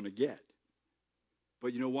as you're going to get.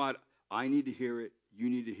 But you know what? I need to hear it. You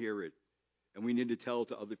need to hear it. And we need to tell it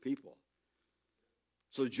to other people.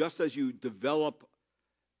 So just as you develop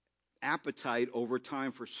appetite over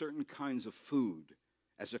time for certain kinds of food,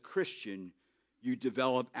 as a Christian, you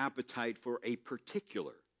develop appetite for a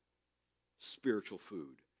particular spiritual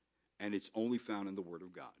food. And it's only found in the Word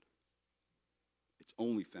of God. It's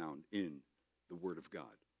only found in the Word of God.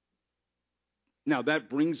 Now that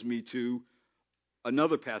brings me to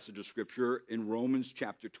another passage of Scripture in Romans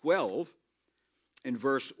chapter 12 in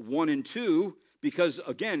verse 1 and 2, because,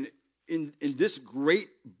 again, in this great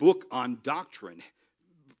book on doctrine,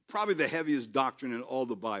 probably the heaviest doctrine in all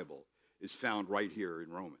the Bible is found right here in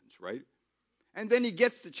Romans, right? And then he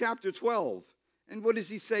gets to chapter 12. And what does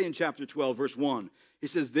he say in chapter 12, verse 1? He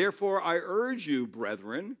says, "Therefore I urge you,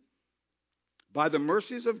 brethren, by the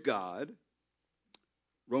mercies of God,"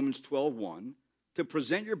 Romans 12:1, "to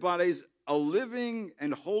present your bodies a living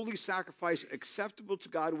and holy sacrifice acceptable to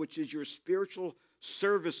God, which is your spiritual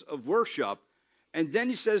service of worship." And then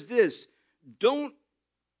he says this, "Don't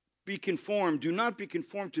be conformed, do not be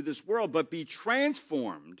conformed to this world, but be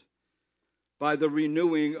transformed by the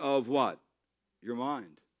renewing of" what? Your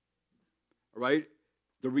mind. All right?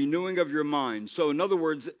 The renewing of your mind. So in other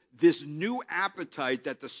words, this new appetite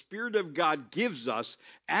that the Spirit of God gives us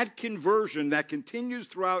at conversion that continues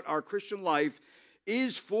throughout our Christian life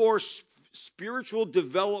is for spiritual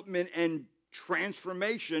development and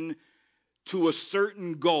transformation to a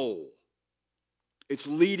certain goal. It's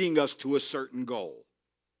leading us to a certain goal.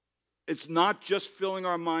 It's not just filling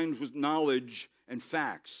our minds with knowledge and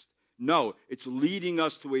facts. No, it's leading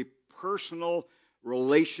us to a personal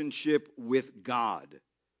relationship with God.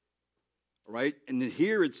 All right? And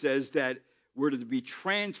here it says that we're to be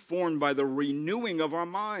transformed by the renewing of our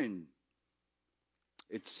mind.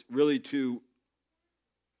 It's really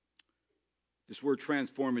this word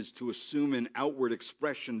transform is to assume an outward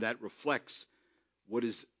expression that reflects what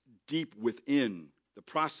is deep within. The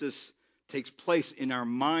process takes place in our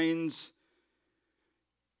minds,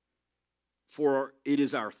 for it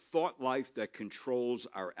is our thought life that controls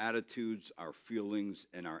our attitudes, our feelings,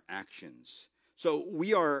 and our actions. So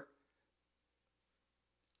we are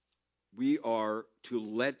to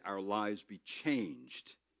let our lives be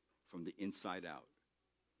changed from the inside out.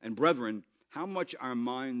 And brethren, how much our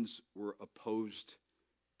minds were opposed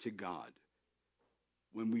to God.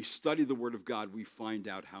 When we study the Word of God, we find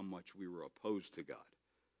out how much we were opposed to God.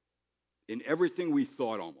 In everything we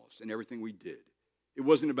thought almost, in everything we did. It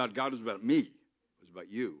wasn't about God, it was about me. It was about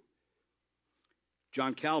you.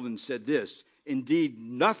 John Calvin said this, "Indeed,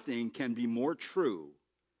 nothing can be more true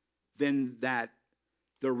than that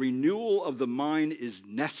the renewal of the mind is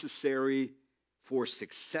necessary for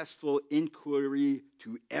successful inquiry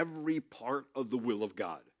to every part of the will of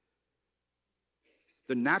God.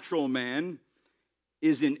 The natural man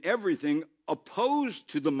is in everything opposed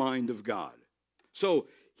to the mind of God." So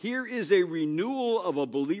here is a renewal of a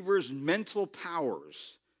believer's mental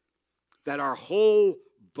powers, that our whole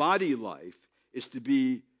body life is to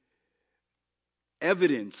be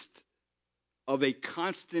evidenced of a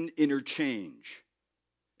constant interchange.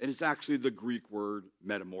 And it's actually the Greek word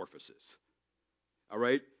metamorphosis. All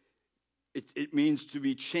right? It means to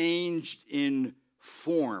be changed in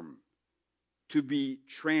form, to be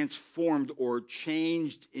transformed or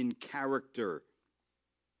changed in character.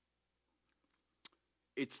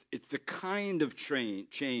 It's the kind of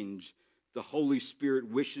change the Holy Spirit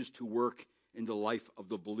wishes to work in the life of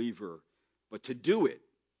the believer. But to do it,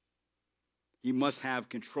 he must have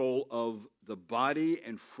control of the body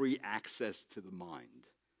and free access to the mind.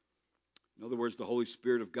 In other words, the Holy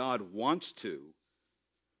Spirit of God wants to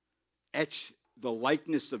etch the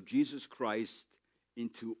likeness of Jesus Christ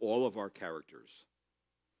into all of our characters.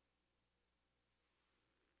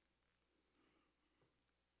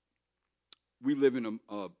 We live in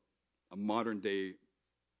a modern day,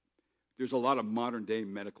 there's a lot of modern day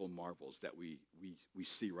medical marvels that we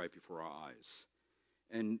see right before our eyes.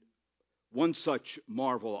 And one such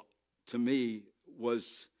marvel to me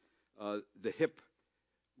was the hip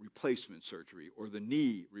replacement surgery, or the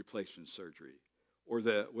knee replacement surgery, or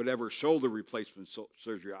the whatever shoulder replacement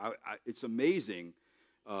surgery. It's amazing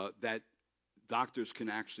that doctors can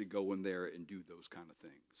actually go in there and do those kind of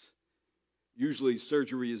things. Usually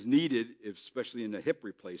surgery is needed, especially in a hip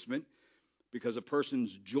replacement, because a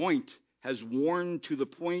person's joint has worn to the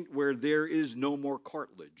point where there is no more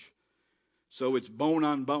cartilage. So it's bone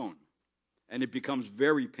on bone, and it becomes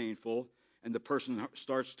very painful, and the person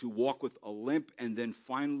starts to walk with a limp and then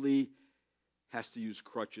finally has to use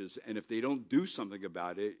crutches. And if they don't do something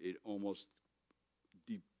about it, it almost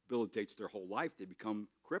debilitates their whole life. They become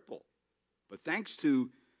crippled. But thanks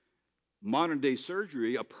to modern day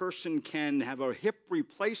surgery, a person can have a hip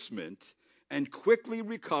replacement and quickly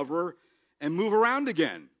recover and move around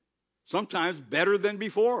again. Sometimes better than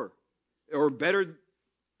before, or better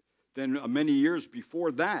than many years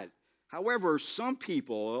before that. However, some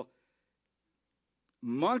people,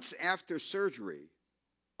 months after surgery,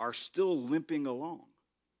 are still limping along.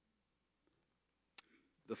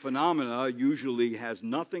 The phenomena usually has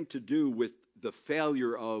nothing to do with the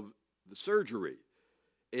failure of the surgery.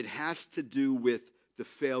 It has to do with the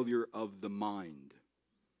failure of the mind.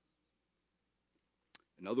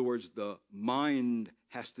 In other words, the mind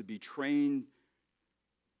has to be trained.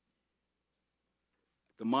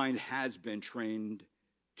 The mind has been trained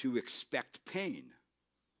to expect pain.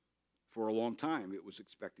 For a long time, it was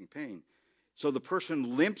expecting pain. So the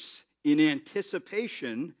person limps in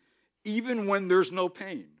anticipation even when there's no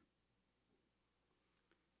pain.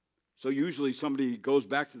 So usually somebody goes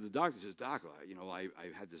back to the doctor and says, Doc,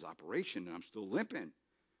 I had this operation and I'm still limping.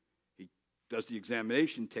 He does the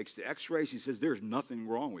examination, takes the x-rays. He says, there's nothing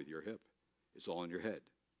wrong with your hip. It's all in your head.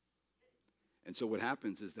 And so what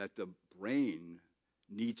happens is that the brain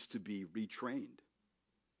needs to be retrained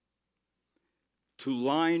to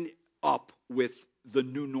line up with the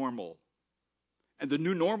new normal. And the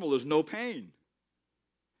new normal is no pain.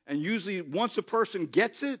 And usually once a person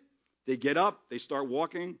gets it, they get up, they start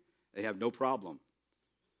walking, they have no problem.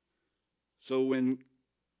 So when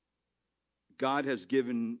God has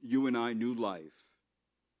given you and I new life,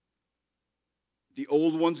 the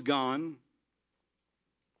old one's gone,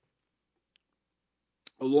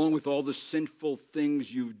 along with all the sinful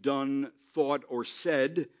things you've done, thought, or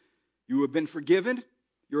said. You have been forgiven.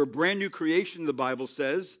 You're a brand new creation, the Bible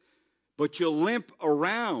says, but you limp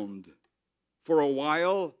around for a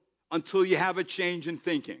while until you have a change in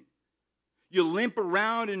thinking. You limp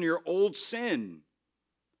around in your old sin.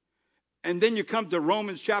 And then you come to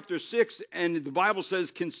Romans chapter 6, and the Bible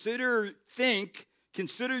says, consider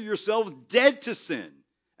yourselves dead to sin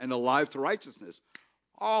and alive to righteousness.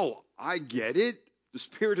 Oh, I get it. The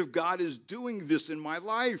Spirit of God is doing this in my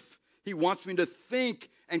life. He wants me to think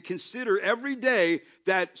and consider every day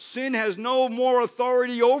that sin has no more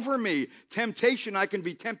authority over me. Temptation, I can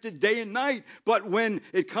be tempted day and night. But when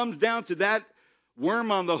it comes down to that worm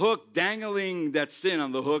on the hook, dangling that sin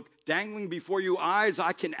on the hook, dangling before your eyes,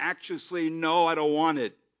 I can actually say, no, I don't want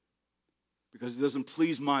it. Because it doesn't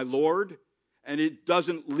please my Lord. And it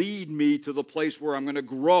doesn't lead me to the place where I'm going to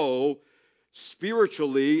grow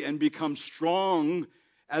spiritually and become strong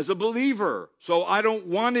as a believer. So I don't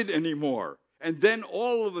want it anymore. And then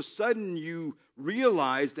all of a sudden you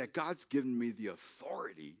realize that God's given me the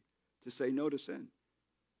authority to say no to sin.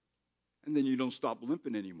 And then you don't stop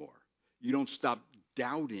limping anymore. You don't stop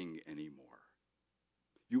doubting anymore.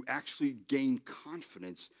 You actually gain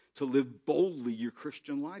confidence to live boldly your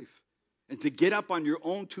Christian life and to get up on your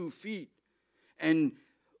own 2 feet and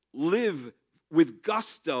live with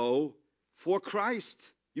gusto for Christ.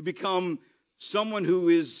 You become someone who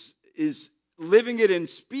is living it and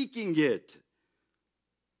speaking it.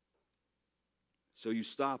 So you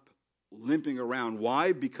stop limping around.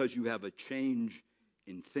 Why? Because you have a change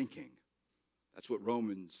in thinking. That's what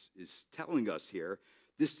Romans is telling us here.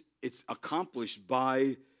 It's accomplished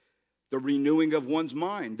by the renewing of one's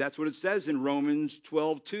mind. That's what it says in Romans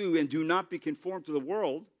 12:2. And do not be conformed to the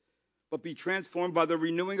world, but be transformed by the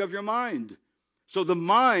renewing of your mind. So the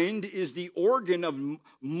mind is the organ of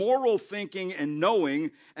moral thinking and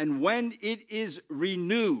knowing, and when it is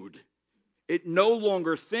renewed, it no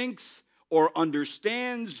longer thinks or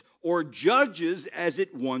understands or judges as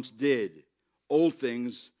it once did. Old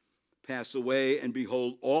things pass away, and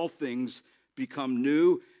behold, all things become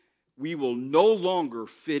new. We will no longer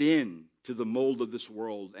fit in to the mold of this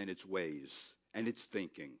world and its ways and its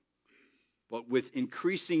thinking. But with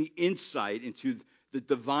increasing insight into the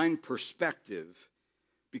divine perspective,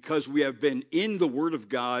 because we have been in the Word of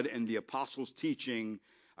God and the apostles' teaching,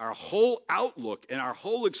 our whole outlook and our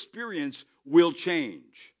whole experience will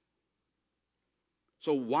change.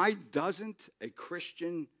 So why doesn't a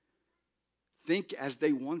Christian think as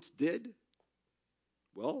they once did?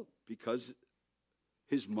 Well, because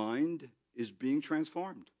his mind is being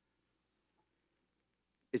transformed.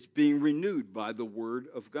 It's being renewed by the Word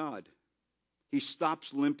of God. He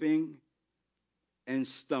stops limping and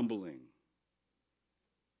stumbling.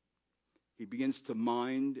 He begins to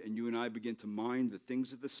mind, and you and I begin to mind the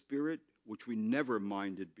things of the Spirit, which we never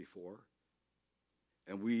minded before.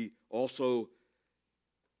 And we also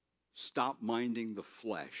stop minding the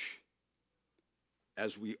flesh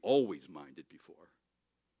as we always minded before.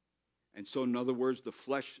 And so, in other words, the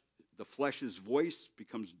flesh's voice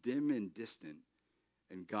becomes dim and distant,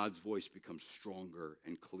 and God's voice becomes stronger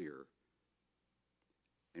and clearer.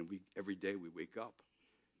 And every day we wake up,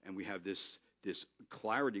 and we have this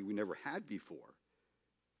clarity we never had before.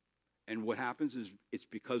 And what happens is it's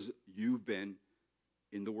because you've been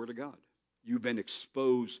in the Word of God. You've been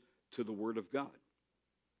exposed to the Word of God.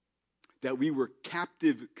 That we were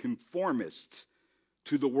captive conformists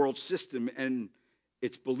to the world system and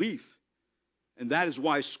its belief. And that is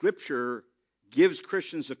why Scripture gives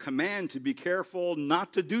Christians a command to be careful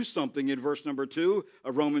not to do something in verse number 2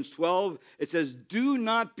 of Romans 12. It says, do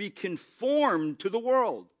not be conformed to the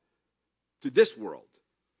world, to this world.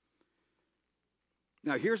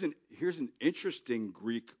 Now, here's an interesting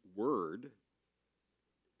Greek word,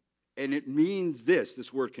 and it means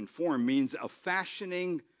this word conform means a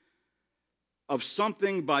fashioning of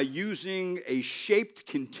something by using a shaped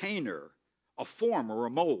container, a form or a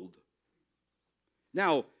mold.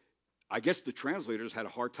 Now, I guess the translators had a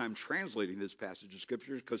hard time translating this passage of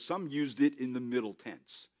Scripture because some used it in the middle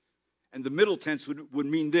tense. And the middle tense would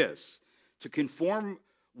mean this: to conform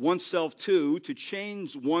oneself to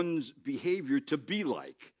change one's behavior to be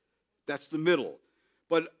like. That's the middle.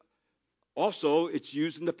 But also, it's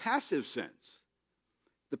used in the passive sense.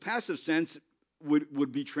 The passive sense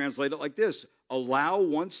would be translated like this: allow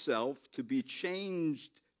oneself to be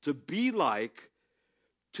changed, to be like,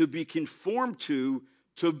 to be conformed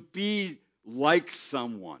to be like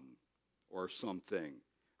someone or something.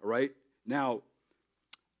 All right? Now,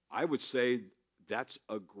 I would say that's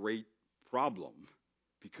a great problem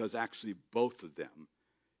because actually both of them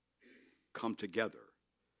come together.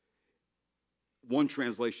 One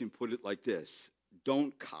translation put it like this: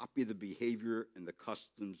 don't copy the behavior and the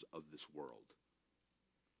customs of this world,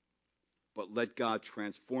 but let God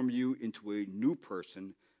transform you into a new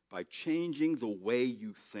person by changing the way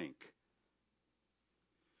you think.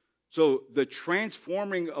 So the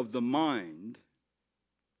transforming of the mind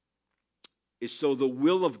is so the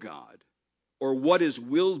will of God, or what is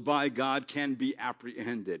willed by God, can be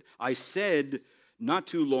apprehended. I said not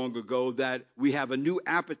too long ago that we have a new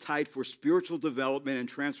appetite for spiritual development and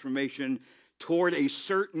transformation toward a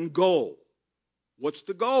certain goal. What's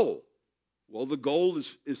the goal? Well, the goal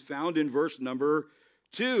is found in verse number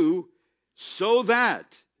 2,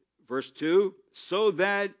 verse 2, so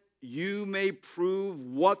that you may prove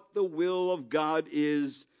what the will of God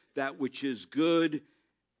is, that which is good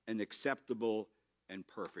and acceptable and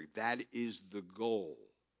perfect. That is the goal.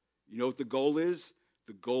 You know what the goal is?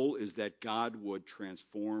 The goal is that God would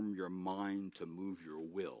transform your mind to move your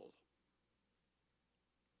will.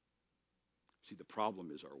 See, the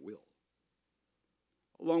problem is our will.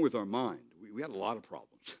 Along with our mind, we had a lot of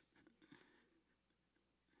problems.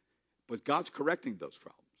 But God's correcting those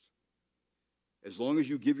problems. As long as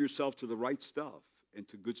you give yourself to the right stuff and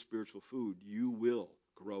to good spiritual food, you will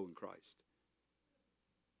grow in Christ.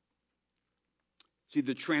 See,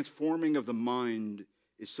 the transforming of the mind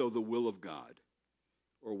is so the will of God,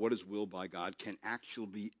 or what is willed by God, can actually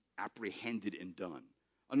be apprehended and done.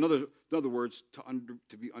 In other words,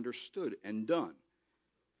 to be understood and done.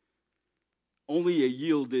 Only a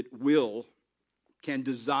yielded will can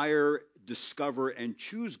desire, discover, and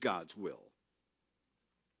choose God's will.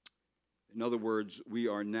 In other words, we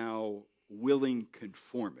are now willing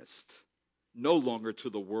conformists, no longer to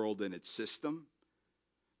the world and its system,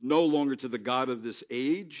 no longer to the God of this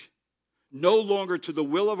age, no longer to the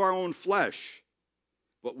will of our own flesh,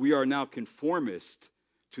 but we are now conformist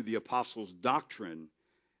to the apostles' doctrine.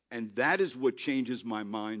 And that is what changes my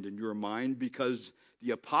mind and your mind, because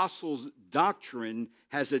the apostles' doctrine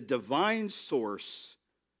has a divine source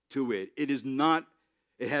to it. It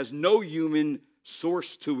has no human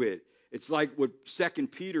source to it. It's like what 2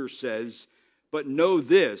 Peter says, but know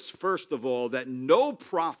this, first of all, that no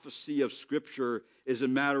prophecy of Scripture is a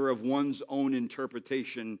matter of one's own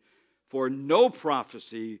interpretation, for no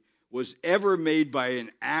prophecy was ever made by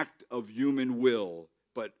an act of human will,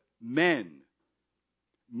 but men,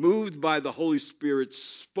 moved by the Holy Spirit,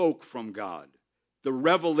 spoke from God. The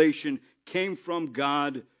revelation came from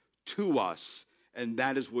God to us, and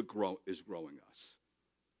that is what is growing us.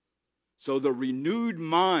 So the renewed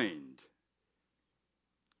mind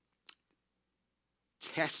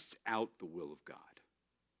tests out the will of God,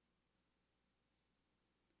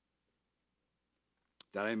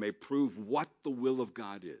 that I may prove what the will of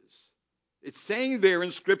God is. It's saying there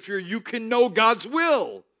in Scripture, you can know God's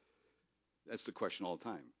will. That's the question all the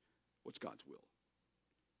time. What's God's will?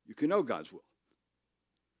 You can know God's will.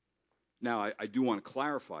 Now, I do want to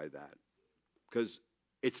clarify that, because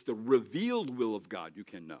it's the revealed will of God you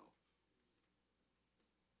can know.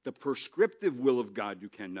 The prescriptive will of God you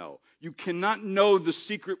can know. You cannot know the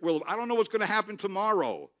secret will. I don't know what's going to happen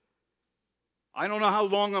tomorrow. I don't know how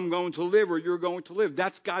long I'm going to live or you're going to live.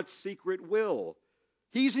 That's God's secret will.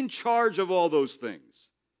 He's in charge of all those things.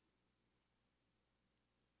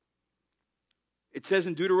 It says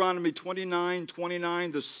in Deuteronomy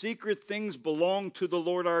 29:29, the secret things belong to the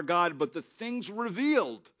Lord our God, but the things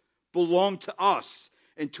revealed belong to us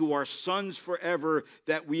and to our sons forever,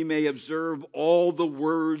 that we may observe all the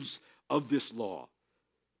words of this law.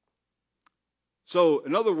 So,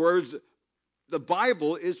 in other words, The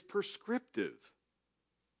Bible is prescriptive.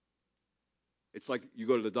 It's like you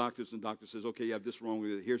go to the doctors and the doctor says, okay, you have this wrong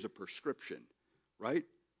with it. Here's a prescription, right?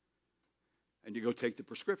 And you go take the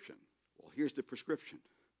prescription. Well, here's the prescription.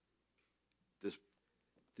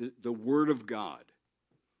 The Word of God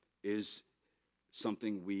is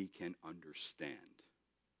something we can understand.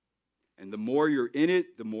 And the more you're in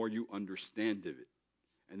it, the more you understand it.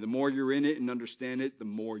 And the more you're in it and understand it, the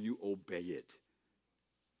more you obey it.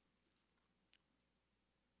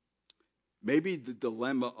 Maybe the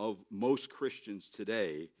dilemma of most Christians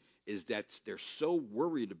today is that they're so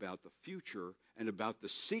worried about the future and about the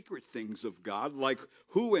secret things of God, like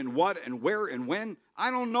who and what and where and when. I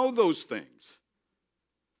don't know those things.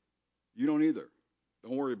 You don't either.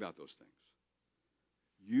 Don't worry about those things.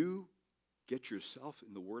 You get yourself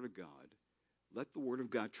in the Word of God. Let the Word of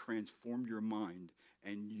God transform your mind,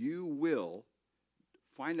 and you will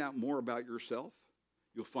find out more about yourself.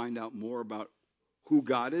 You'll find out more about who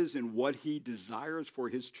God is and what He desires for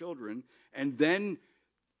His children. And then,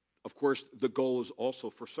 of course, the goal is also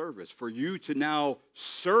for service, for you to now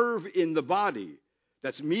serve in the body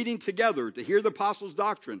that's meeting together to hear the apostles'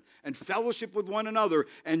 doctrine and fellowship with one another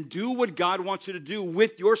and do what God wants you to do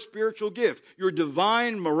with your spiritual gift, your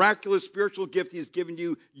divine, miraculous spiritual gift He has given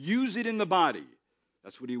you. Use it in the body.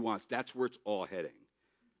 That's what He wants. That's where it's all heading.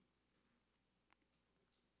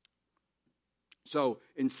 So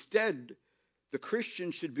instead, the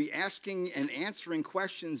Christian should be asking and answering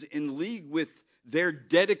questions in league with their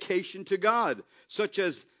dedication to God, such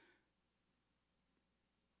as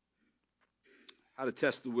how to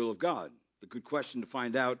test the will of God. The good question to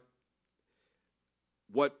find out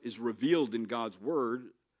what is revealed in God's Word.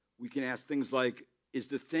 We can ask things like, is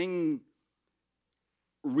the thing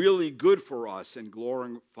really good for us and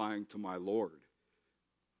glorifying to my Lord?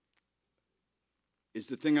 Is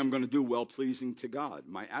the thing I'm going to do well-pleasing to God?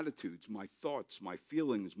 My attitudes, my thoughts, my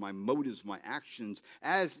feelings, my motives, my actions,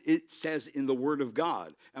 as it says in the Word of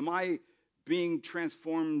God. Am I being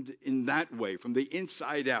transformed in that way, from the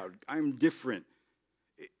inside out? I'm different.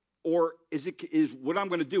 Or is what I'm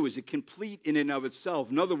going to do, is it complete in and of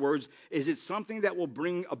itself? In other words, is it something that will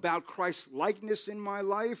bring about Christ's likeness in my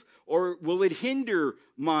life? Or will it hinder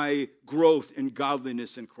my growth in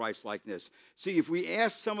godliness and Christ likeness? See, if we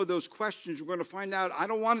ask some of those questions, we're going to find out I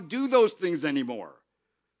don't want to do those things anymore.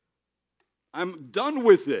 I'm done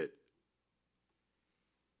with it.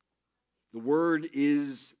 The Word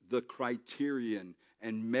is the criterion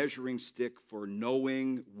and measuring stick for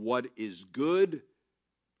knowing what is good,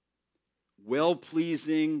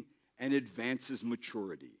 well-pleasing, and advances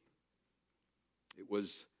maturity. It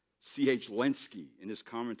was C.H. Lenski in his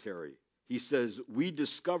commentary. He says, we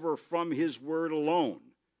discover from His Word alone,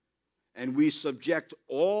 and we subject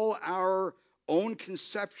all our own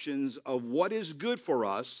conceptions of what is good for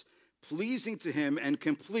us, pleasing to Him, and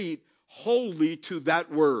complete wholly to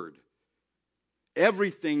that Word.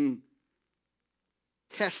 Everything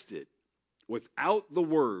tested without the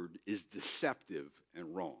Word is deceptive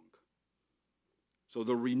and wrong. So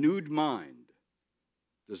the renewed mind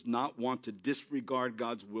does not want to disregard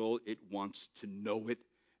God's will. It wants to know it,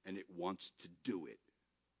 and it wants to do it.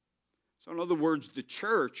 So in other words, the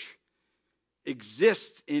church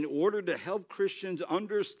exists in order to help Christians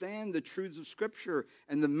understand the truths of Scripture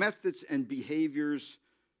and the methods and behaviors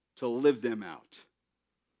to live them out.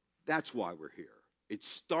 That's why we're here. It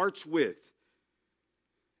starts with,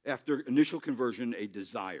 after initial conversion, a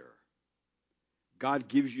desire. God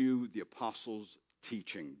gives you the apostles'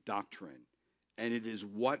 teaching, doctrine, and it is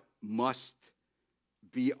what must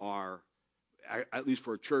be at least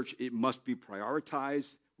for a church, it must be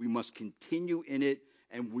prioritized. We must continue in it,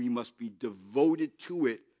 and we must be devoted to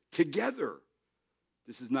it together.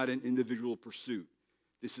 This is not an individual pursuit.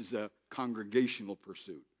 This is a congregational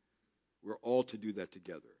pursuit. We're all to do that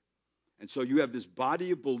together. And so you have this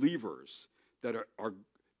body of believers that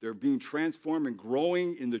they're being transformed and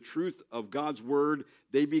growing in the truth of God's Word.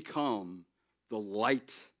 They become the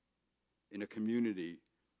light in a community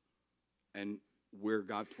and where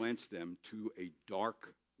God plants them to a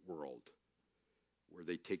dark world, where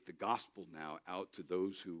they take the gospel now out to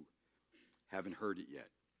those who haven't heard it yet.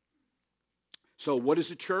 So what is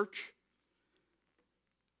a church?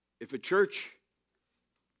 If a church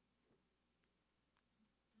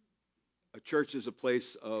is a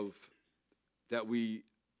place that we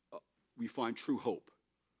find true hope,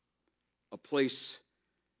 a place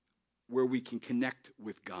where we can connect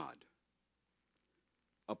with God,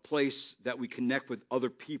 a place that we connect with other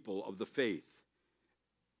people of the faith,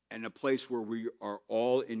 and a place where we are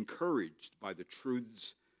all encouraged by the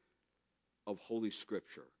truths of Holy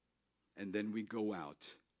Scripture. And then we go out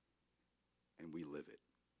and we live it.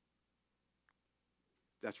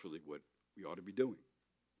 that's really what we ought to be doing.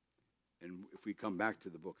 And if we come back to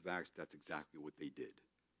the book of Acts, that's exactly what they did.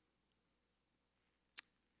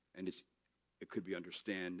 And it could be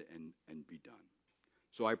understand and be done.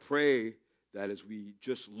 So I pray that as we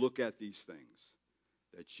just look at these things,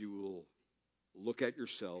 that you will look at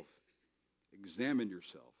yourself, examine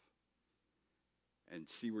yourself, and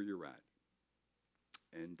see where you're at.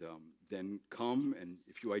 And then come, and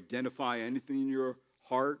if you identify anything in your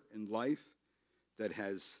heart and life that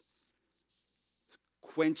has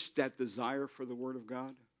quenched that desire for the Word of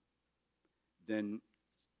God, then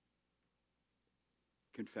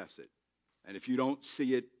confess it. And if you don't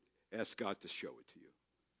see it, ask God to show it to you.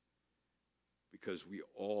 Because we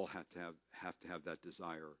all have to have that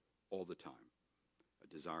desire all the time,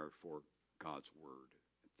 a desire for God's Word,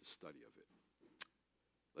 the study of it.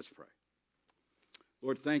 Let's pray.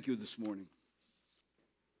 Lord, thank you this morning.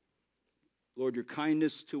 Lord, your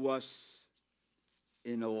kindness to us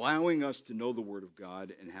in allowing us to know the Word of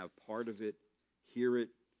God and have part of it, hear it,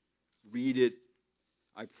 read it.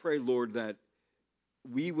 I pray, Lord, that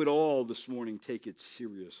we would all this morning take it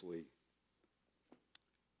seriously,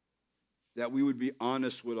 that we would be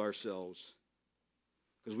honest with ourselves.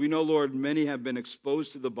 Because we know, Lord, many have been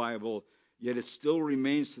exposed to the Bible, yet it still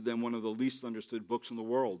remains to them one of the least understood books in the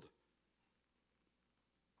world.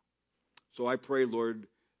 So I pray, Lord,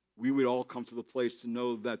 we would all come to the place to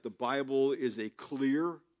know that the Bible is a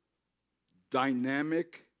clear,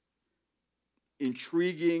 dynamic,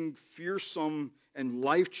 intriguing, fearsome, and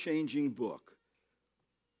life-changing book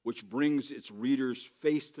which brings its readers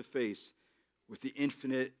face to face with the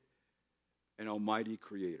infinite and almighty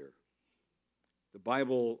Creator. The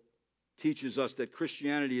Bible teaches us that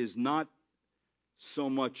Christianity is not so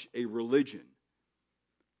much a religion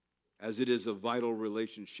as it is a vital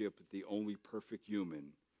relationship with the only perfect human,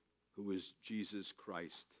 who is Jesus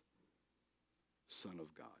Christ, Son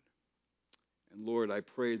of God. And Lord, I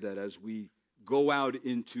pray that as we go out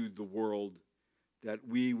into the world, that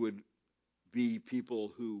we would be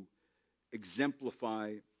people who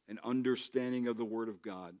exemplify an understanding of the Word of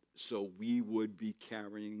God, so we would be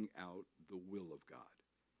carrying out the will of God.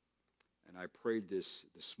 And I prayed this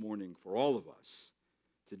morning for all of us,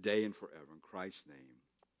 today and forever. In Christ's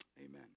name, amen.